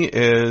of me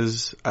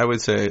is, I would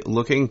say,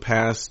 looking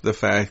past the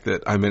fact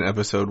that I'm in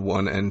episode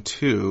 1 and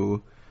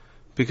 2,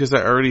 because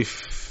I already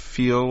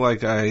feel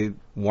like I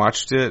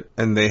watched it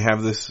and they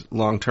have this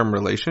long-term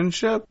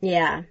relationship.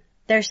 Yeah.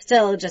 They're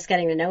still just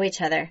getting to know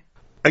each other.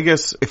 I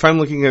guess if I'm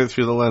looking at it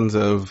through the lens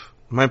of,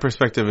 my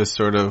perspective is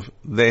sort of,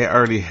 they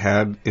already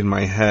had in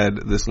my head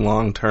this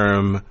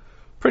long-term,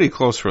 pretty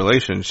close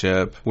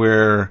relationship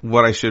where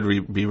what I should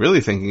be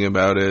really thinking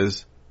about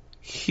is,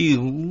 he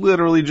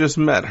literally just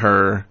met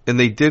her, and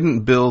they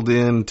didn't build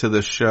into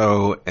the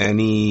show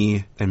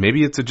any, and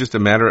maybe it's just a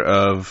matter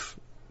of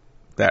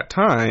that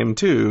time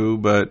too,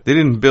 but they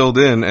didn't build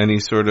in any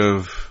sort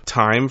of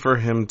time for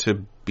him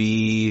to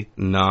be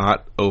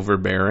not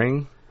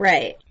overbearing.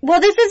 Right. Well,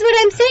 this is what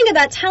I'm saying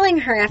about telling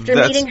her after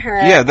meeting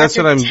her. Yeah, that's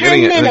what I'm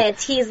getting at. 10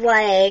 minutes, he's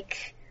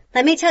like,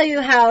 let me tell you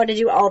how to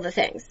do all the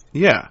things.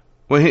 Yeah.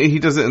 Well, he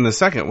does it in the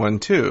second one,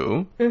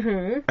 too.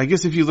 Mm-hmm. I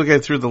guess if you look at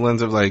it through the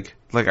lens of, like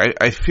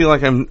I feel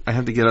like I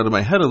have to get out of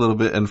my head a little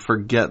bit and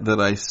forget that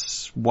I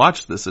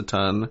watched this a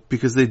ton,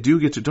 because they do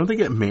don't they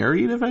get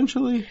married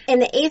eventually? In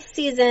the 8th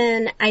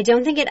season, I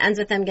don't think it ends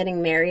with them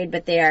getting married,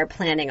 but they are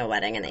planning a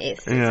wedding in the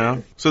 8th season. Yeah.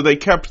 So they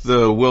kept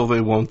the will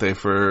they, won't they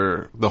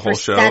for the whole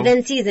show?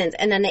 7 seasons.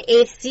 And then the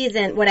 8th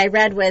season, what I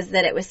read was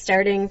that it was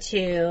starting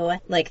to,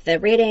 like, the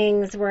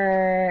ratings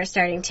were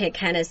starting to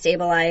kind of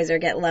stabilize or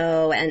get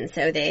low, and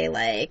so they,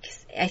 like,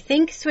 I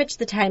think switched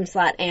the time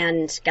slot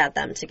and got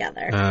them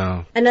together.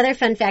 Oh. Another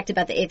fun fact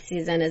about the 8th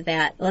season is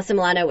that Alyssa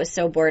Milano was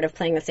so bored of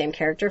playing the same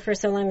character for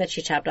so long that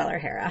she chopped all her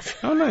hair off.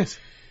 Oh, nice.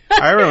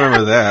 I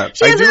remember that.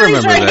 She has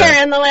really short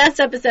hair in the last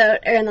episode,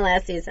 or in the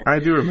last season. I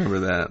do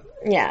remember that.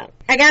 Yeah.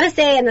 I gotta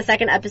say, in the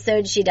second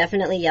episode, she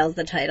definitely yells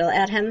the title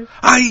at him.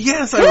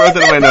 Yes, I wrote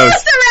that in my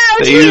notes.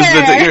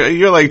 They use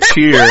you're like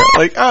cheer.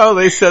 Like, oh,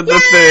 they said the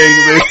thing.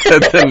 They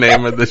said the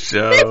name of the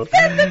show. They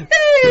said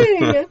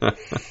the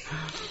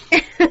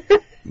thing.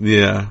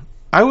 Yeah.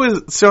 I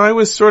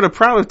was sort of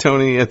proud of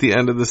Tony at the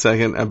end of the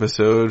second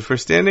episode for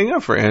standing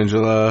up for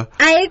Angela.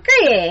 I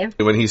agree.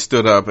 When he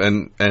stood up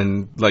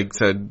and like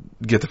said,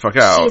 get the fuck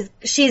out.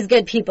 She's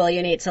good people,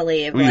 you need to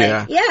leave.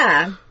 Like,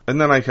 yeah. And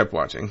then I kept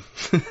watching.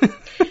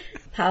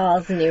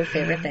 Paul's new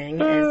favorite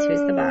thing is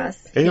Who's the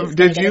Boss?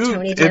 Did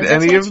you, in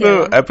any of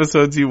the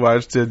episodes you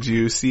watched, did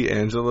you see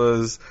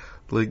Angela's,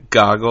 like,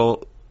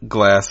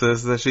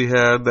 glasses that she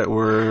had that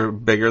were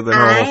bigger than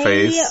her whole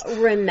face? I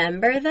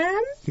remember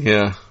them.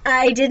 Yeah.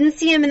 I didn't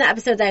see them in the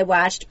episodes I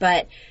watched,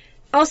 but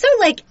also,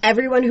 like,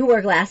 everyone who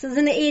wore glasses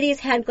in the 80s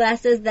had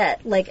glasses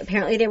that, like,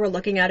 apparently they were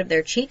looking out of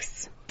their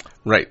cheeks.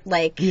 Right.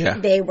 Like,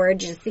 they were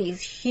just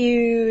these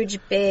huge,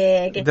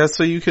 big... That's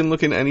so you can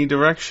look in any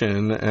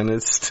direction, and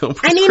it's still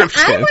prescription. I mean,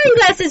 I'm wearing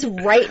glasses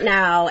right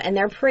now, and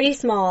they're pretty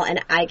small,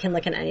 and I can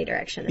look in any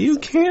direction. You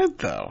can't,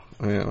 though.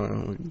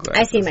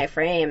 I see my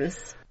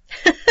frames.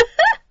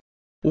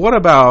 What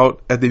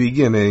about, at the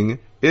beginning,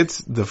 it's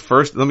the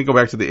first... Let me go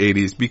back to the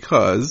 80s,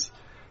 because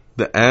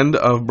the end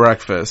of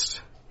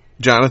breakfast...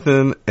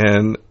 Jonathan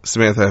and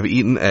Samantha have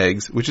eaten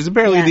eggs, which is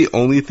apparently the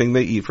only thing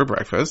they eat for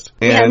breakfast.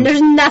 And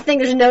there's nothing,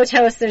 there's no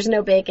toast, there's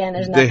no bacon,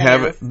 there's nothing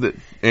else.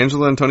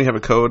 Angela and Tony have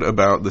a code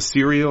about the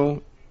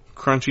cereal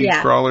crunchy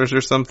crawlers or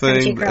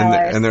something.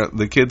 And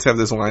the kids have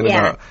this line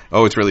about,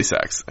 oh, it's really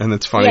sex. And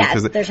it's funny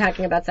because they're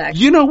talking about sex.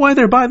 You know why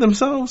they're by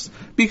themselves?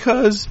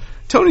 Because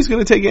Tony's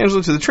going to take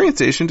Angela to the train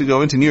station to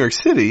go into New York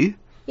City.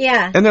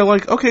 Yeah. And they're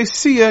like, okay,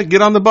 see ya,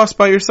 get on the bus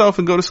by yourself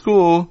and go to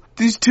school.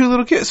 These two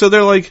little kids. So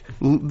they're like,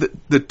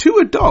 the two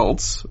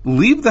adults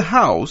leave the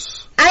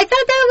house. I thought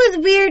that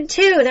was weird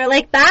too. They're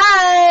like,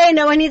 bye,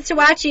 no one needs to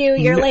watch you.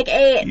 You're like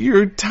 8.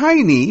 You're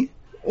tiny.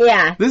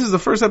 Yeah. This is the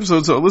first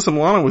episode, so Alyssa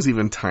Milano was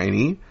even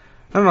tiny.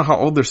 I don't know how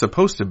old they're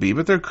supposed to be,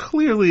 but they're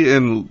clearly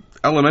in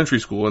elementary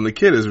school, and the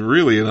kid is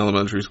really in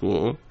elementary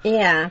school.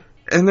 Yeah.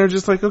 And they're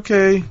just like,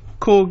 okay,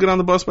 cool, get on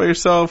the bus by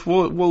yourself.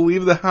 We'll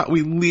leave the house.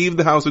 We leave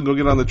the house and go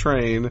get on the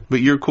train.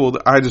 But you're cool.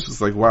 I just was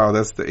like, wow,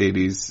 that's the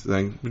 80s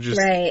thing.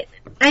 Right.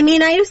 I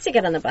mean, I used to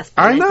get on the bus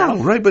by myself. I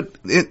know, right? But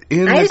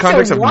in the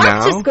context of now, I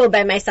used to walk to school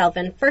by myself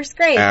in first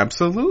grade.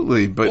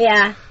 Absolutely, but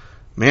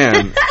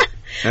man.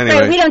 Anyway,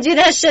 right, we don't do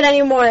that shit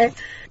anymore.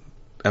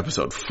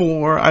 Episode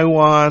 4 I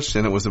watched,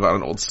 and it was about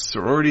an old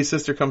sorority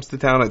sister comes to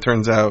town. It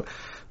turns out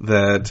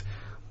that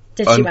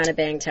Did she want to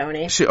bang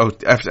Tony?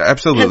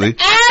 Absolutely.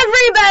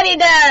 Everybody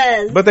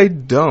does! But they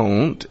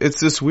don't.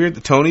 It's this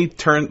weird... Tony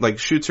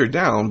shoots her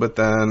down, but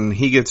then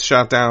he gets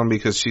shot down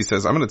because she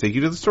says, I'm going to take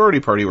you to the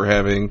sorority party we're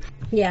having.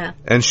 Yeah.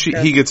 And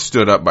he gets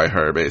stood up by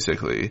her,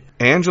 basically.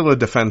 Angela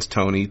defends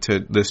Tony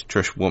to this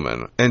Trish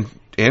woman. And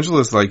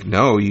Angela's like,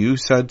 no, you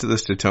said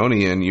this to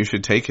Tony and you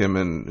should take him,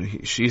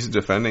 and she's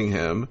defending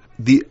him.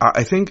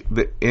 I think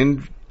the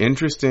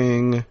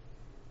interesting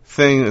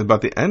thing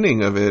about the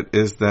ending of it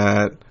is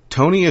that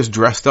Tony is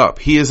dressed up.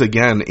 He's in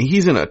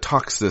a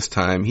tux this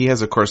time. He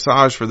has a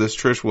corsage for this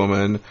Trish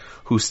woman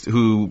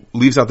who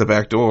leaves out the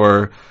back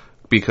door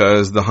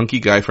because the hunky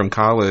guy from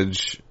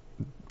college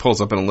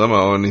pulls up in a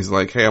limo and he's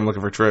like, hey, I'm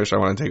looking for Trish. I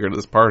want to take her to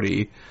this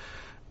party.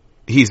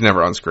 He's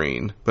never on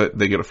screen, but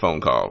they get a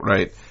phone call,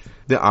 right?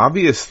 The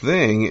obvious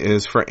thing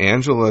is for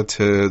Angela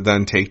to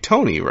then take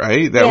Tony,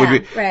 right? That would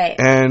be right.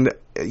 And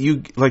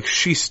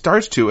she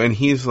starts to, and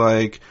he's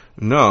like,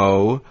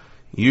 no,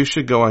 you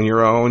should go on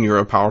your own. You're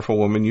a powerful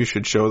woman. You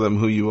should show them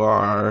who you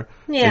are.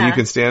 Yeah. And you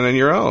can stand on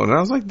your own. And I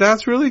was like,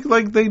 that's really,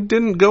 they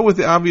didn't go with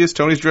the obvious.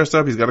 Tony's dressed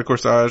up. He's got a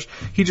corsage.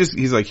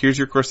 He's like, here's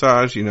your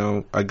corsage.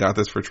 I got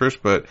this for Trish,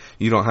 but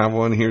you don't have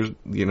one. Here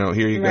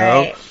you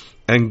go.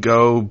 And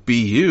go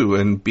be you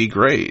and be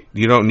great.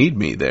 You don't need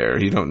me there.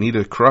 You don't need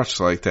a crutch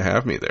to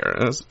have me there.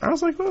 And I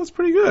was like, well, that's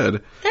pretty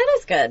good. That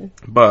is good.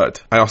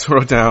 But I also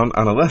wrote down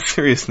on a less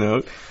serious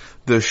note,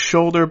 the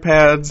shoulder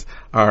pads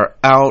are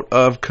out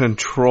of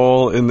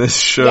control in this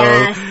show.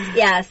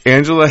 Yes.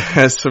 Angela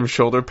has some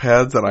shoulder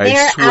pads that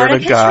I swear to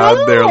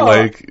God, they're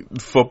like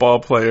football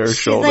player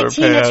shoulder pads.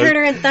 She's like Tina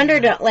Turner and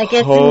Thunderdome.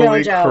 It's Holy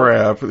no joke.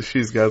 Crap.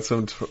 She's got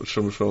some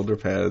shoulder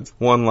pads.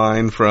 One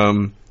line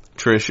from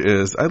Trish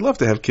is, I'd love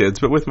to have kids,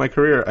 but with my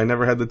career, I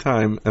never had the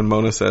time. And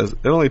Mona says,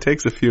 it only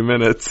takes a few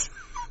minutes.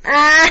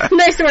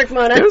 Nice work,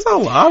 Mona. There's a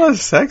lot of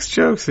sex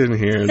jokes in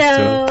here.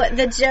 So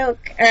the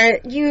joke,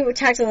 you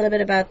talked a little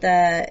bit about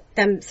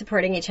them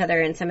supporting each other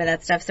and some of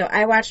that stuff. So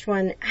I watched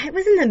one, it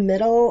was in the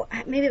middle,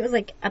 maybe it was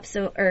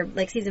episode, or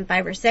season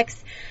 5 or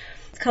 6.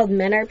 It's called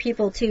Men Are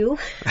People Too.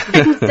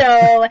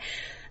 So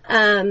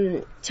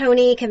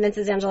Tony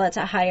convinces Angela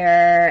to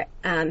hire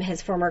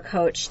his former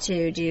coach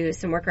to do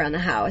some work around the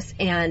house,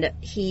 and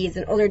he's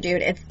an older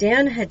dude. It's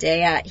Dan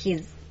Hedaya.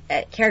 He's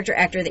a character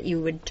actor that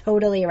you would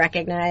totally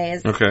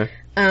recognize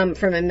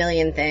from a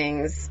million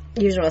things.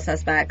 Usual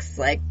Suspects,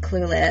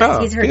 Clueless.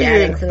 Oh, he's her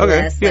dad in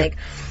Clueless. Okay,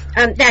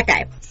 that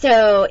guy.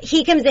 So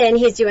he comes in,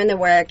 he's doing the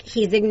work,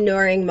 he's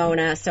ignoring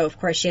Mona, so of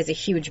course she has a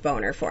huge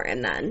boner for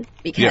him then,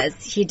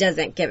 because he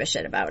doesn't give a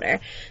shit about her.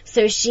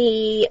 So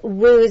she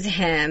woos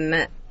him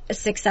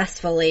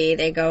successfully.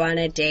 They go on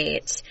a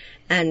date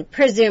and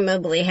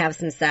presumably have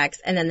some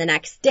sex, and then the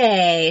next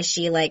day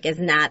she is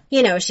not,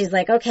 she's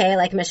like, okay,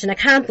 mission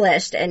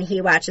accomplished, and he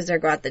watches her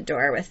go out the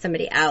door with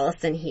somebody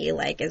else, and he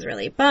is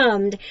really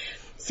bummed.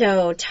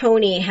 So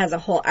Tony has a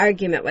whole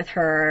argument with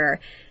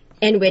her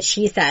in which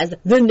he says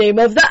the name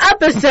of the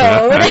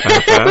episode,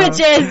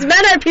 which is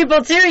Men Are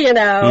People Too,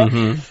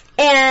 Mm-hmm.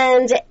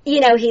 And,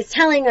 he's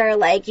telling her,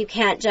 you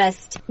can't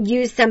just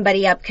use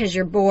somebody up because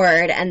you're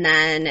bored and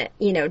then,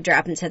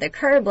 drop him to the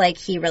curb.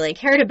 He really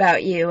cared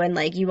about you and,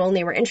 you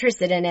only were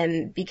interested in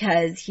him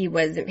because he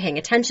wasn't paying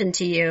attention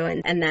to you.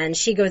 And then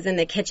she goes in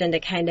the kitchen to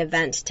kind of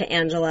vent to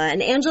Angela.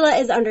 And Angela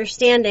is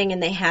understanding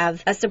and they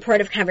have a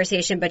supportive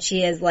conversation, but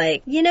she is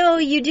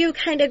you do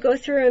kind of go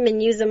through him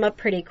and use him up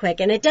pretty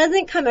quick. And it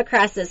doesn't come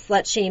across as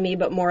slut-shamey,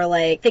 but more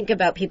think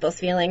about people's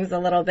feelings a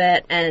little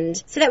bit.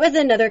 And so that was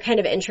another kind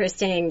of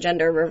interesting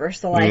gender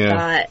reversal, I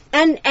thought.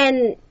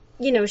 And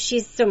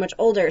she's so much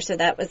older, so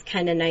that was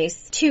kind of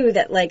nice, too,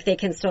 that, they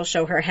can still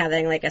show her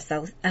having,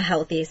 a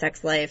healthy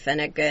sex life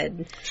and a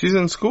good... She's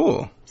in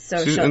school.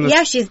 Social.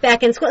 She's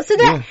back in school. So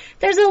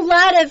there's a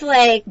lot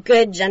of,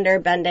 good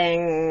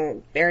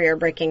gender-bending,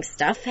 barrier-breaking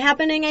stuff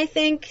happening, I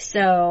think.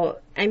 So,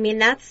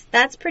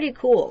 that's pretty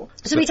cool.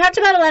 So we talked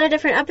about a lot of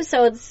different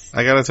episodes.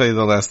 I gotta tell you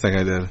the last thing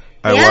I did.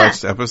 I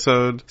watched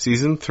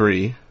season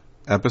 3,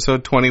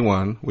 episode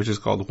 21, which is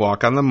called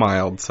Walk on the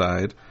Mild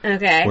Side.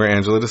 Okay. Where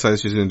Angela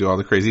decides she's going to do all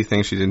the crazy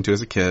things she didn't do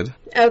as a kid.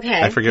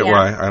 Okay. I forget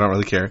why. I don't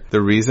really care.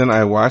 The reason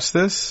I watched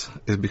this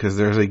is because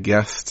there's a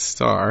guest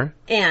star.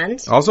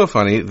 And? Also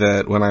funny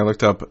that when I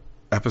looked up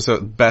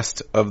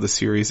best of the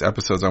series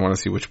episodes, I want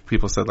to see which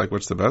people said,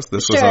 what's the best.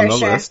 This was on the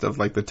list of,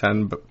 the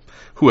 10,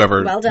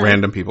 whoever,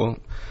 random people.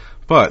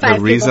 But the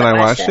reason I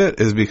watched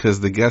it is because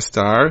the guest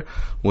star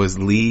was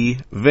Lee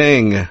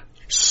Ving.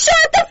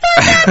 Shut the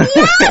fuck up!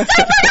 Yes! I forgot about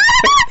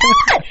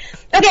that!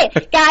 Okay,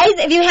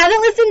 guys, if you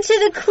haven't listened to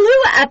the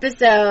Clue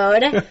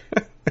episode,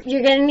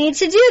 you're going to need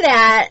to do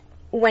that.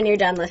 when you're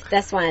done with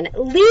this one.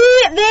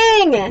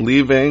 Leaving!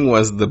 Leaving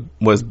was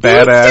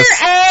badass.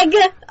 Easter egg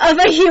of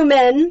a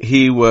human.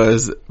 He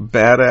was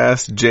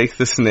badass Jake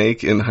the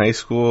Snake in high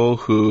school,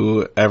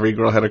 who every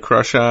girl had a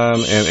crush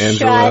on,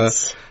 and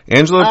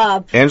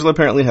Angela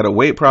apparently had a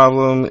weight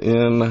problem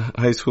in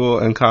high school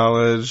and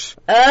college.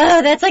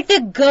 Oh, that's like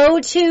the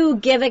go-to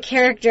give a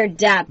character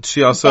depth.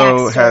 She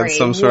also had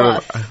some sort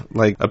of,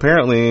 like,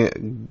 apparently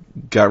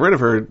got rid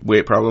of her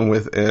weight problem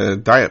with a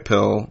diet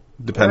pill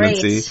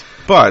dependency.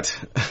 Great. But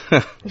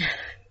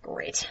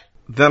great.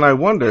 Then I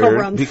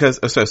wondered, because,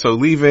 so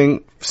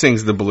Leaving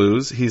sings the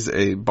blues. He's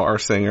a bar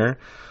singer.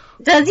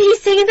 Does he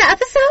sing in the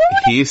episode?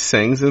 He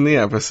sings in the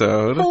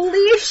episode.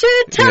 Holy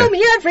shit, tell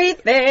me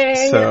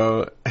everything.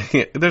 So,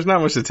 there's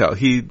not much to tell.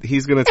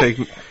 He's gonna take,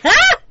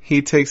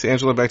 he takes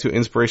Angela back to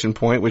Inspiration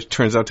Point, which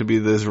turns out to be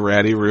this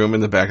ratty room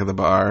in the back of the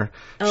bar.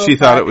 Oh, she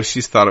thought it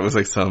was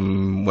like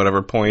some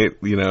whatever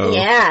point,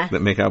 that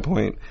makeout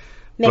point.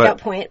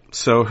 Point.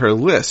 So her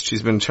list,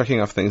 she's been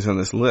checking off things on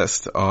this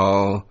list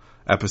all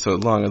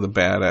episode long of the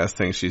badass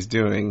things she's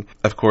doing.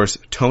 Of course,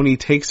 Tony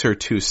takes her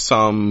to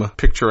some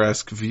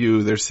picturesque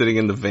view. They're sitting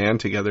in the van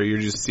together. You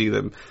just see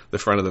the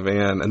front of the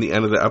van. And the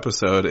end of the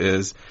episode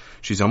is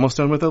she's almost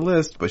done with the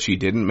list, but she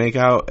didn't make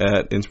out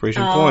at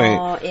Inspiration Point.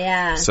 Oh,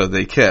 yeah. So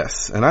they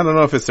kiss. And I don't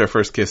know if it's their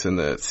first kiss in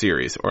the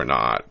series or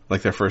not.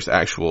 Like their first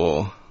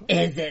actual...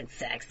 Is it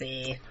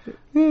sexy?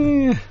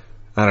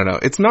 I don't know.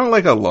 It's not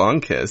like a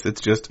long kiss.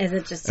 It's just... Is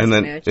it just a smooch? And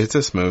then it's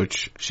a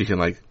smooch. She can,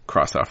 like,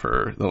 cross off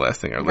the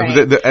last thing.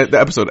 Right. The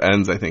episode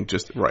ends, I think,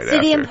 just right after.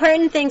 So the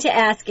important thing to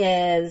ask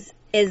is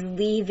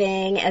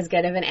Leaving as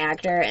good of an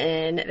actor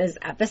in this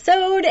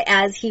episode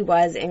as he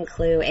was in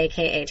Clue,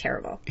 a.k.a.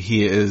 Terrible?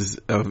 He is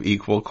of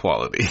equal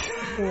quality.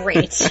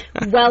 Great.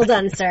 Well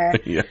done, sir.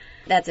 Yeah.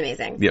 That's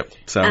amazing. Yep.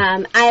 So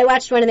I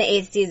watched one in the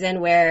 8th season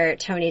where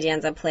Tony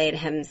Danza played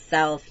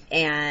himself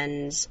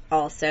and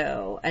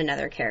also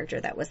another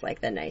character that was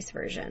like the nice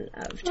version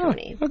of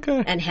Tony. Oh,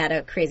 okay. And had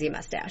a crazy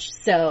mustache.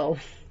 So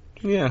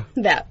yeah,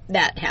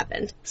 that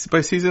happened. By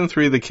season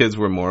 3, the kids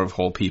were more of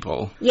whole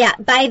people. Yeah.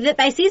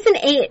 By season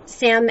 8,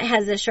 Sam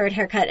has a short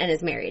haircut and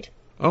is married.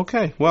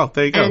 Okay, well,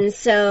 there you go. And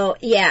so,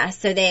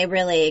 so they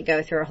really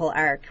go through a whole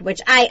arc,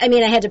 which I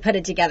had to put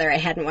it together. I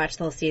hadn't watched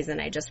the whole season.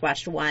 I just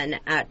watched one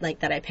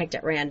that I picked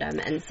at random,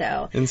 and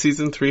so. In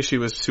season 3, she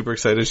was super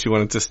excited. She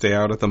wanted to stay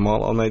out at the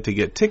mall all night to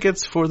get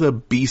tickets for the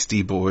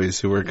Beastie Boys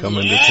who were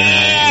coming to town.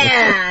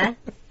 Yeah!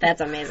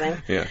 That's amazing.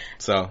 Yeah,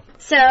 so.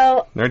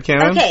 Nerd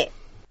Canon? Okay.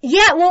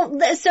 Yeah, well,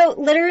 so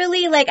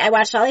literally, like, I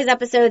watched all these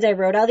episodes, I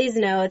wrote all these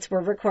notes,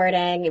 we're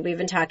recording, we've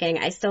been talking,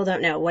 I still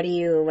don't know. What do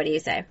you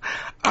say?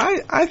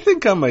 I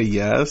think I'm a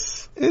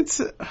yes.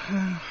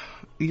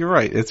 You're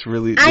right, it's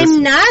really...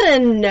 I'm not a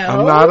no.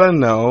 I'm not a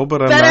no,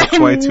 but I'm not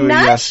quite to a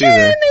yes sure either.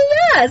 I'm a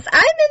yes.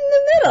 I'm in the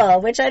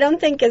middle, which I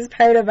don't think is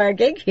part of our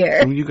gig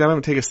here. You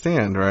gotta take a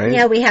stand, right?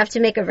 Yeah, we have to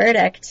make a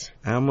verdict.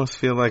 I almost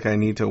feel like I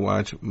need to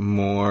watch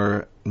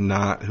more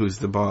not Who's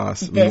the Boss.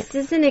 This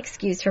is an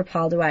excuse for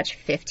Paul to watch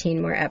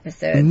 15 more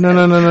episodes.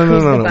 No.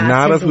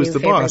 Not of Who's the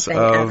Boss.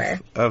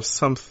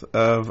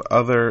 Of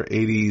other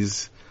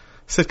 80s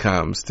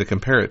sitcoms to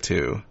compare it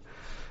to.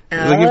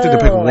 Like you have to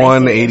pick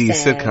one 80s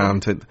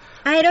sitcom to...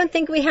 I don't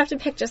think we have to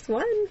pick just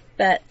one,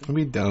 but...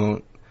 We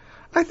don't.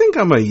 I think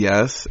I'm a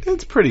yes.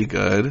 It's pretty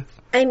good.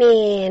 I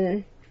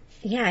mean...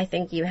 Yeah, I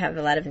think you have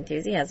a lot of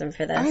enthusiasm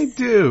for this. I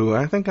do.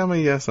 I think I'm a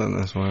yes on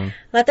this one.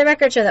 Let the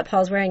record show that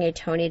Paul's wearing a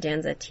Tony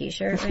Danza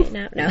t-shirt right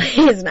now. No,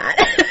 he's not.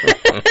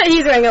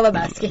 He's wearing a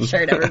Lebowski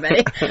shirt,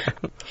 everybody.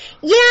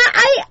 Yeah,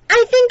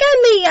 I think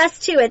I'm a yes,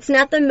 too. It's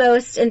not the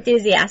most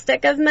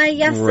enthusiastic of my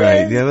yeses.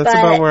 Right, yeah, that's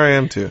about where I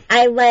am, too.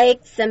 I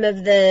liked some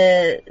of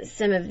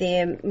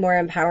the more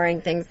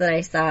empowering things that I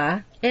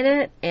saw in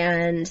it,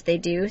 and they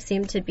do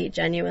seem to be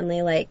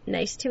genuinely, like,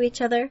 nice to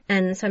each other,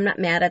 and so I'm not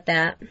mad at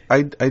that.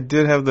 I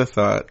did have the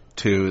thought,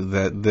 too,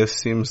 that this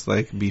seems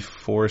like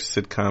before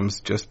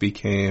sitcoms just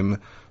became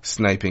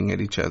sniping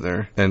at each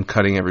other and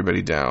cutting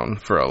everybody down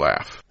for a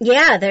laugh.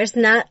 Yeah, there's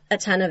not a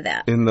ton of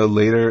that. In the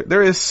later,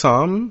 there is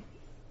some.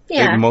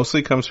 Yeah. It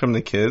mostly comes from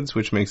the kids,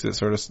 which makes it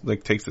sort of,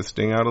 like, takes the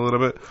sting out a little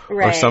bit.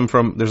 Right.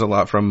 Or there's a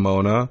lot from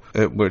Mona,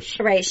 which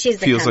right, she's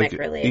the feels comic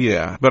like, relief.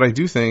 Yeah, but I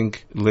do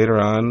think later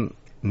on,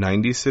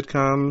 90s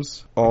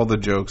sitcoms, all the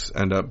jokes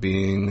end up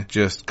being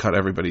just cut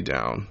everybody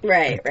down.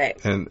 Right.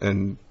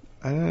 And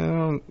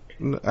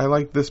I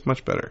like this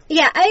much better.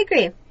 Yeah, I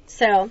agree.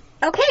 So,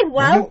 okay,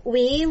 well,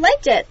 we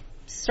liked it.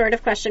 Sort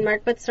of question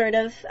mark, but sort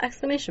of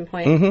exclamation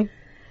point. Mm-hmm.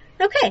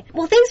 Okay.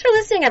 Well, thanks for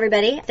listening,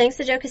 everybody. Thanks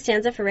to Joe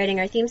Costanza for writing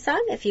our theme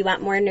song. If you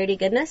want more nerdy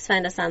goodness,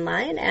 find us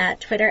online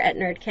at Twitter at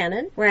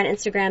NerdCanon. We're on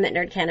Instagram at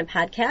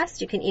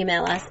NerdCanonPodcast. You can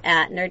email us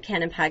at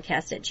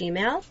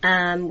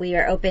nerdcanonpodcast@gmail.com. We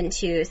are open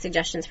to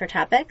suggestions for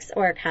topics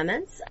or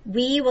comments.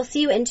 We will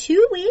see you in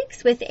 2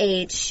 weeks with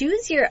a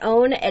Choose Your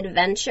Own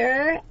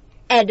Adventure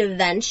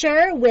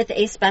with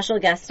a special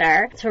guest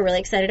star. So we're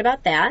really excited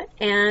about that.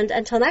 And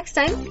until next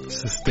time,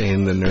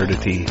 sustain the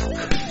nerdity.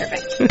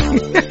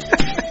 Perfect.